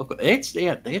of it. It's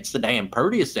the damn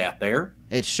prettiest out there.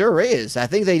 It sure is. I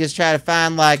think they just try to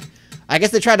find, like, I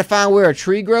guess they tried to find where a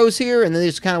tree grows here, and then they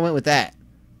just kind of went with that.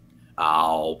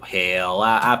 Oh, hell,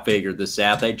 I figured this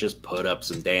out. They just put up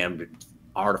some damn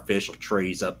artificial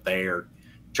trees up there,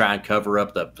 try and cover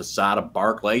up the facade of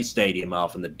Barclays Stadium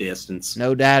off in the distance.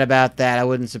 No doubt about that. I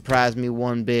wouldn't surprise me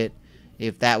one bit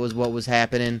if that was what was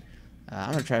happening.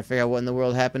 I'm going to try to figure out what in the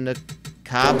world happened to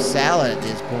Cobb Salad at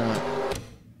this point.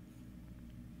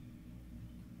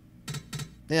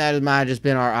 Yeah, it might have just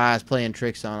been our eyes playing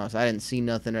tricks on us. I didn't see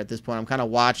nothing at this point. I'm kind of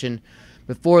watching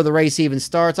before the race even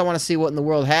starts. I want to see what in the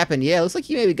world happened. Yeah, it looks like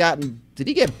he maybe did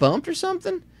he get bumped or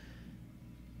something?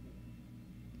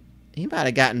 He might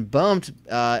have gotten bumped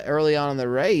early on in the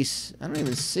race. I don't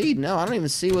even see. No, I don't even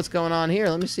see what's going on here.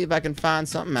 Let me see if I can find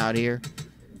something out here.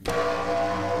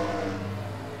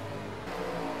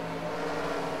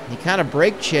 He kind of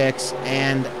brake checks,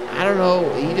 and I don't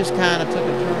know, he just kind of took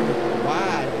a turn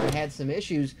wide and had some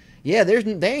issues. Yeah, there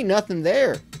ain't nothing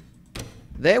there.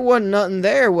 There wasn't nothing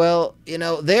there. Well, you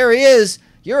know, there is.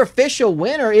 Your official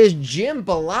winner is Jim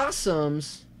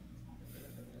Blossoms.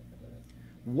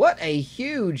 What a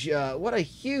huge victory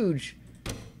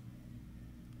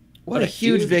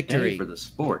day for the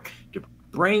sport. To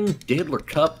bring Diddler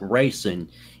Cup racing,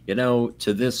 you know,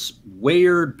 to this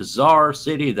weird, bizarre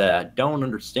city that I don't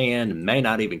understand and may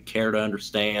not even care to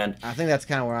understand. I think that's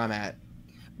kind of where I'm at.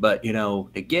 But, you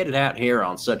know, to get it out here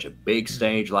on such a big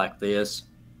stage like this,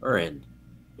 we're in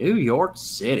New York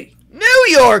City. New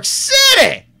York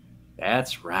City!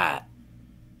 That's right.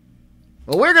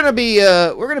 Well, we're gonna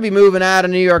be moving out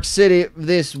of New York City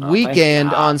this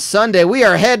weekend on Sunday. We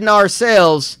are heading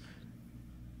ourselves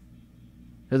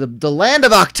to the land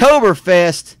of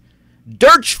Oktoberfest,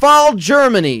 Dirchfall,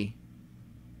 Germany.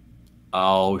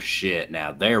 Oh shit!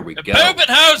 Now there we go.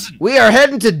 Puppenhausen. We are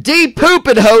heading to Die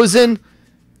Puppenhausen,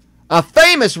 a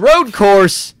famous road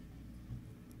course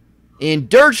in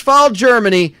Dirchfall,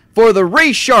 Germany, for the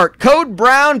Reshart Code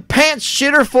Brown Pants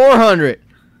Shitter 400.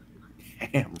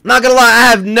 Damn. Not gonna lie,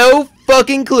 I have no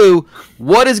fucking clue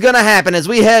what is gonna happen as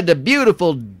we head to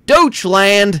beautiful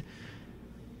Deutschland.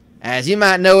 As you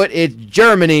might know it, it's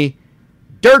Germany.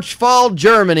 Dirchfall,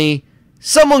 Germany.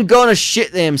 Someone gonna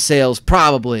shit themselves,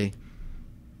 probably.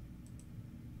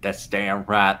 That's damn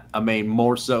right. I mean,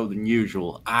 more so than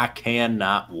usual. I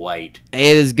cannot wait.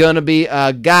 It is gonna be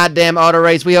a goddamn auto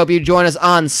race. We hope you join us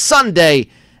on Sunday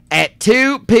at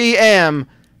 2 p.m.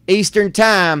 Eastern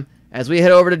Time. As we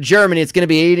head over to Germany, it's going to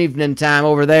be evening time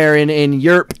over there in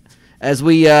Europe as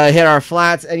we hit our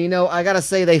flights. And, you know, I got to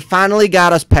say, they finally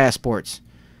got us passports.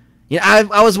 You know,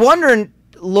 I was wondering,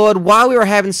 Lord, why we were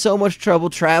having so much trouble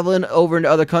traveling over into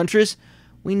other countries.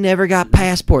 We never got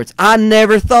passports. I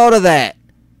never thought of that.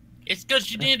 It's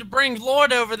because you need to bring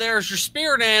Lloyd over there as your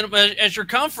spirit animal, as your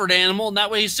comfort animal, and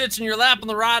that way he sits in your lap on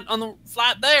the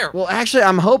flight there. Well, actually,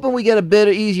 I'm hoping we get a bit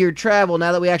easier travel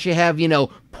now that we actually have, you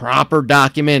know, proper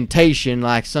documentation,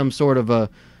 like some sort of a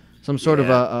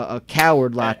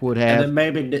coward like would have. And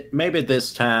then maybe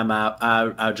this time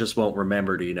I just won't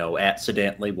remember to, you know,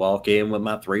 accidentally walk in with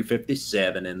my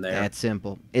 357 in there. That's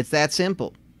simple. It's that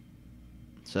simple.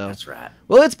 So that's right.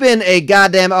 Well, it's been a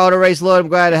goddamn auto race, Lloyd. I'm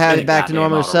glad to have you back to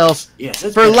normal self. Yes,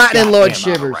 for Lightning Lord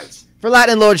Shivers. For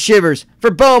Lightning Lord Shivers.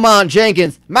 For Beaumont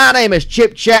Jenkins. My name is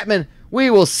Chip Chapman. We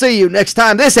will see you next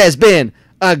time. This has been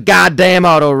a goddamn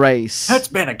auto race. That's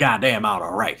been a goddamn auto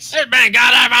race. It's been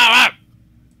goddamn.